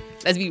 that's bae.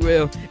 Let's be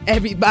real,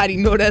 everybody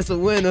know that's a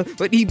winner.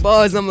 But these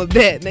bars, I'm a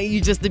vet, man,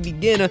 you just a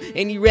beginner.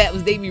 And these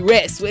rappers, they be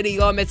rats, swear they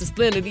all mess with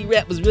Splinter. These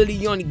rappers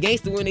really on the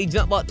gangster when they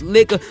jump out the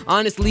liquor.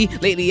 Honestly,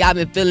 lately I've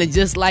been feeling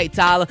just like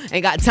Tyler.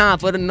 Ain't got time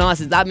for the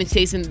nonsense, I've been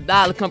chasing the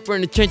dollar. Come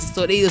from the trenches,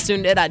 so they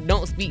assume that I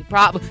don't speak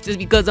proper. Just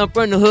because I'm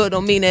from the hood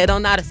don't mean that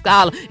I'm not a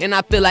scholar. And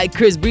I feel like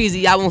Chris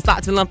Breezy, I won't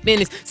stop till I'm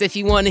finished. Said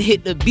she wanna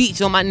hit the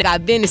beach on my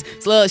nigga Venice.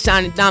 Slug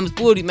shining diamonds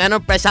 40, man,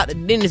 I'm fresh out the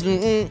dentist.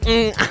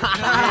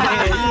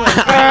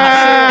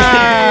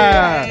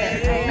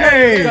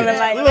 Hey,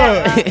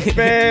 look,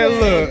 man,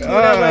 look.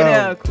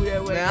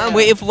 Man, I'm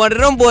waiting for one of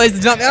them boys to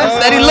jump.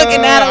 I'm steady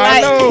looking at him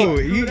like. I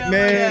know,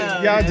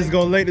 man, y'all just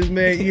gonna let this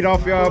man eat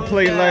off y'all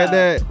plate like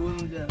that.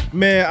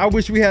 Man, I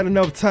wish we had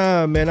enough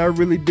time, man. I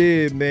really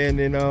did, man.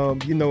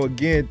 And you know,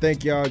 again,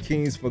 thank y'all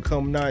Kings for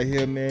coming out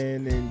here,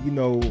 man. And you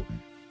know,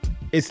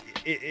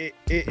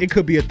 it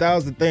could be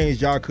 1,000 things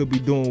y'all could be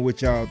doing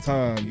with y'all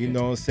time. You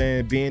know what I'm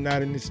saying? Being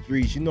out in the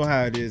streets, you know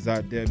how it is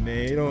out there,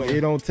 man. It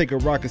don't take a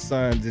rocket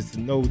scientist to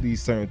know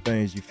these certain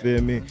things. You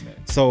feel me?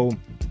 So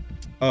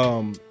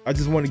I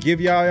just want to give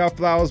y'all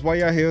flowers while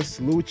y'all here.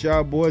 Salute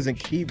y'all boys and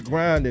keep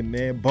grinding,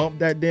 man. Bump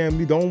that damn.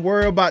 You don't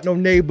worry about no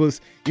neighbors,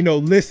 you know,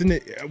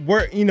 listening,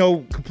 work, you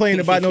know, complaining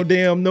about no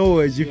damn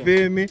noise. You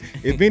feel me?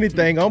 If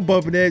anything, I'm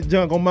bumping that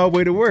junk on my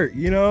way to work.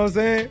 You know what I'm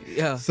saying?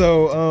 Yeah.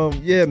 So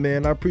yeah,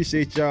 man, I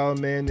appreciate y'all,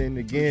 man. And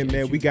again,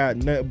 man, we got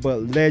nothing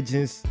but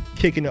legends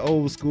kicking the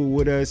old school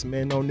with us,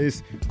 man. On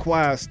this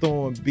Quiet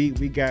Storm beat,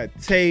 we got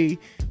Tay,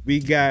 we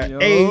got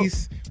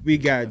Ace. We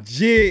got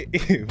Jit,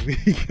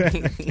 we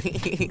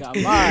got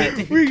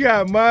Maj,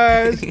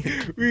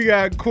 we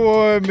got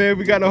Corn, man.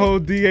 We got the whole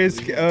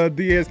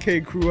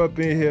DSK crew up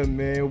in here,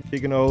 man.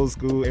 Kicking the old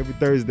school every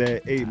Thursday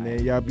at 8,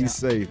 man. Y'all be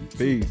safe.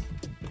 Peace.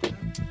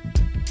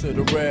 To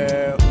the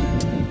real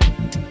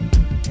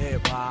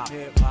hip hop.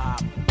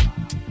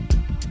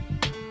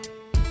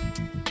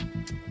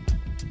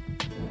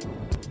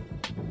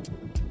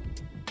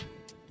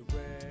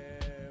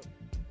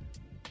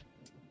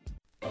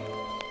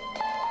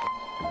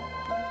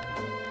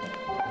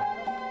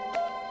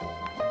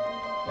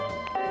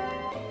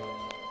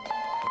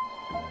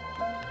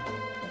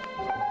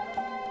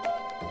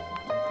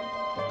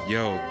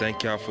 Yo,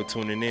 thank y'all for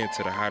tuning in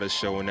to the hottest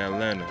show in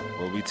Atlanta,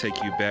 where we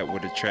take you back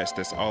with the tracks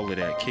that's all of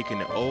that, kicking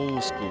it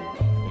old school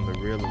on the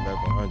real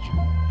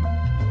 1100.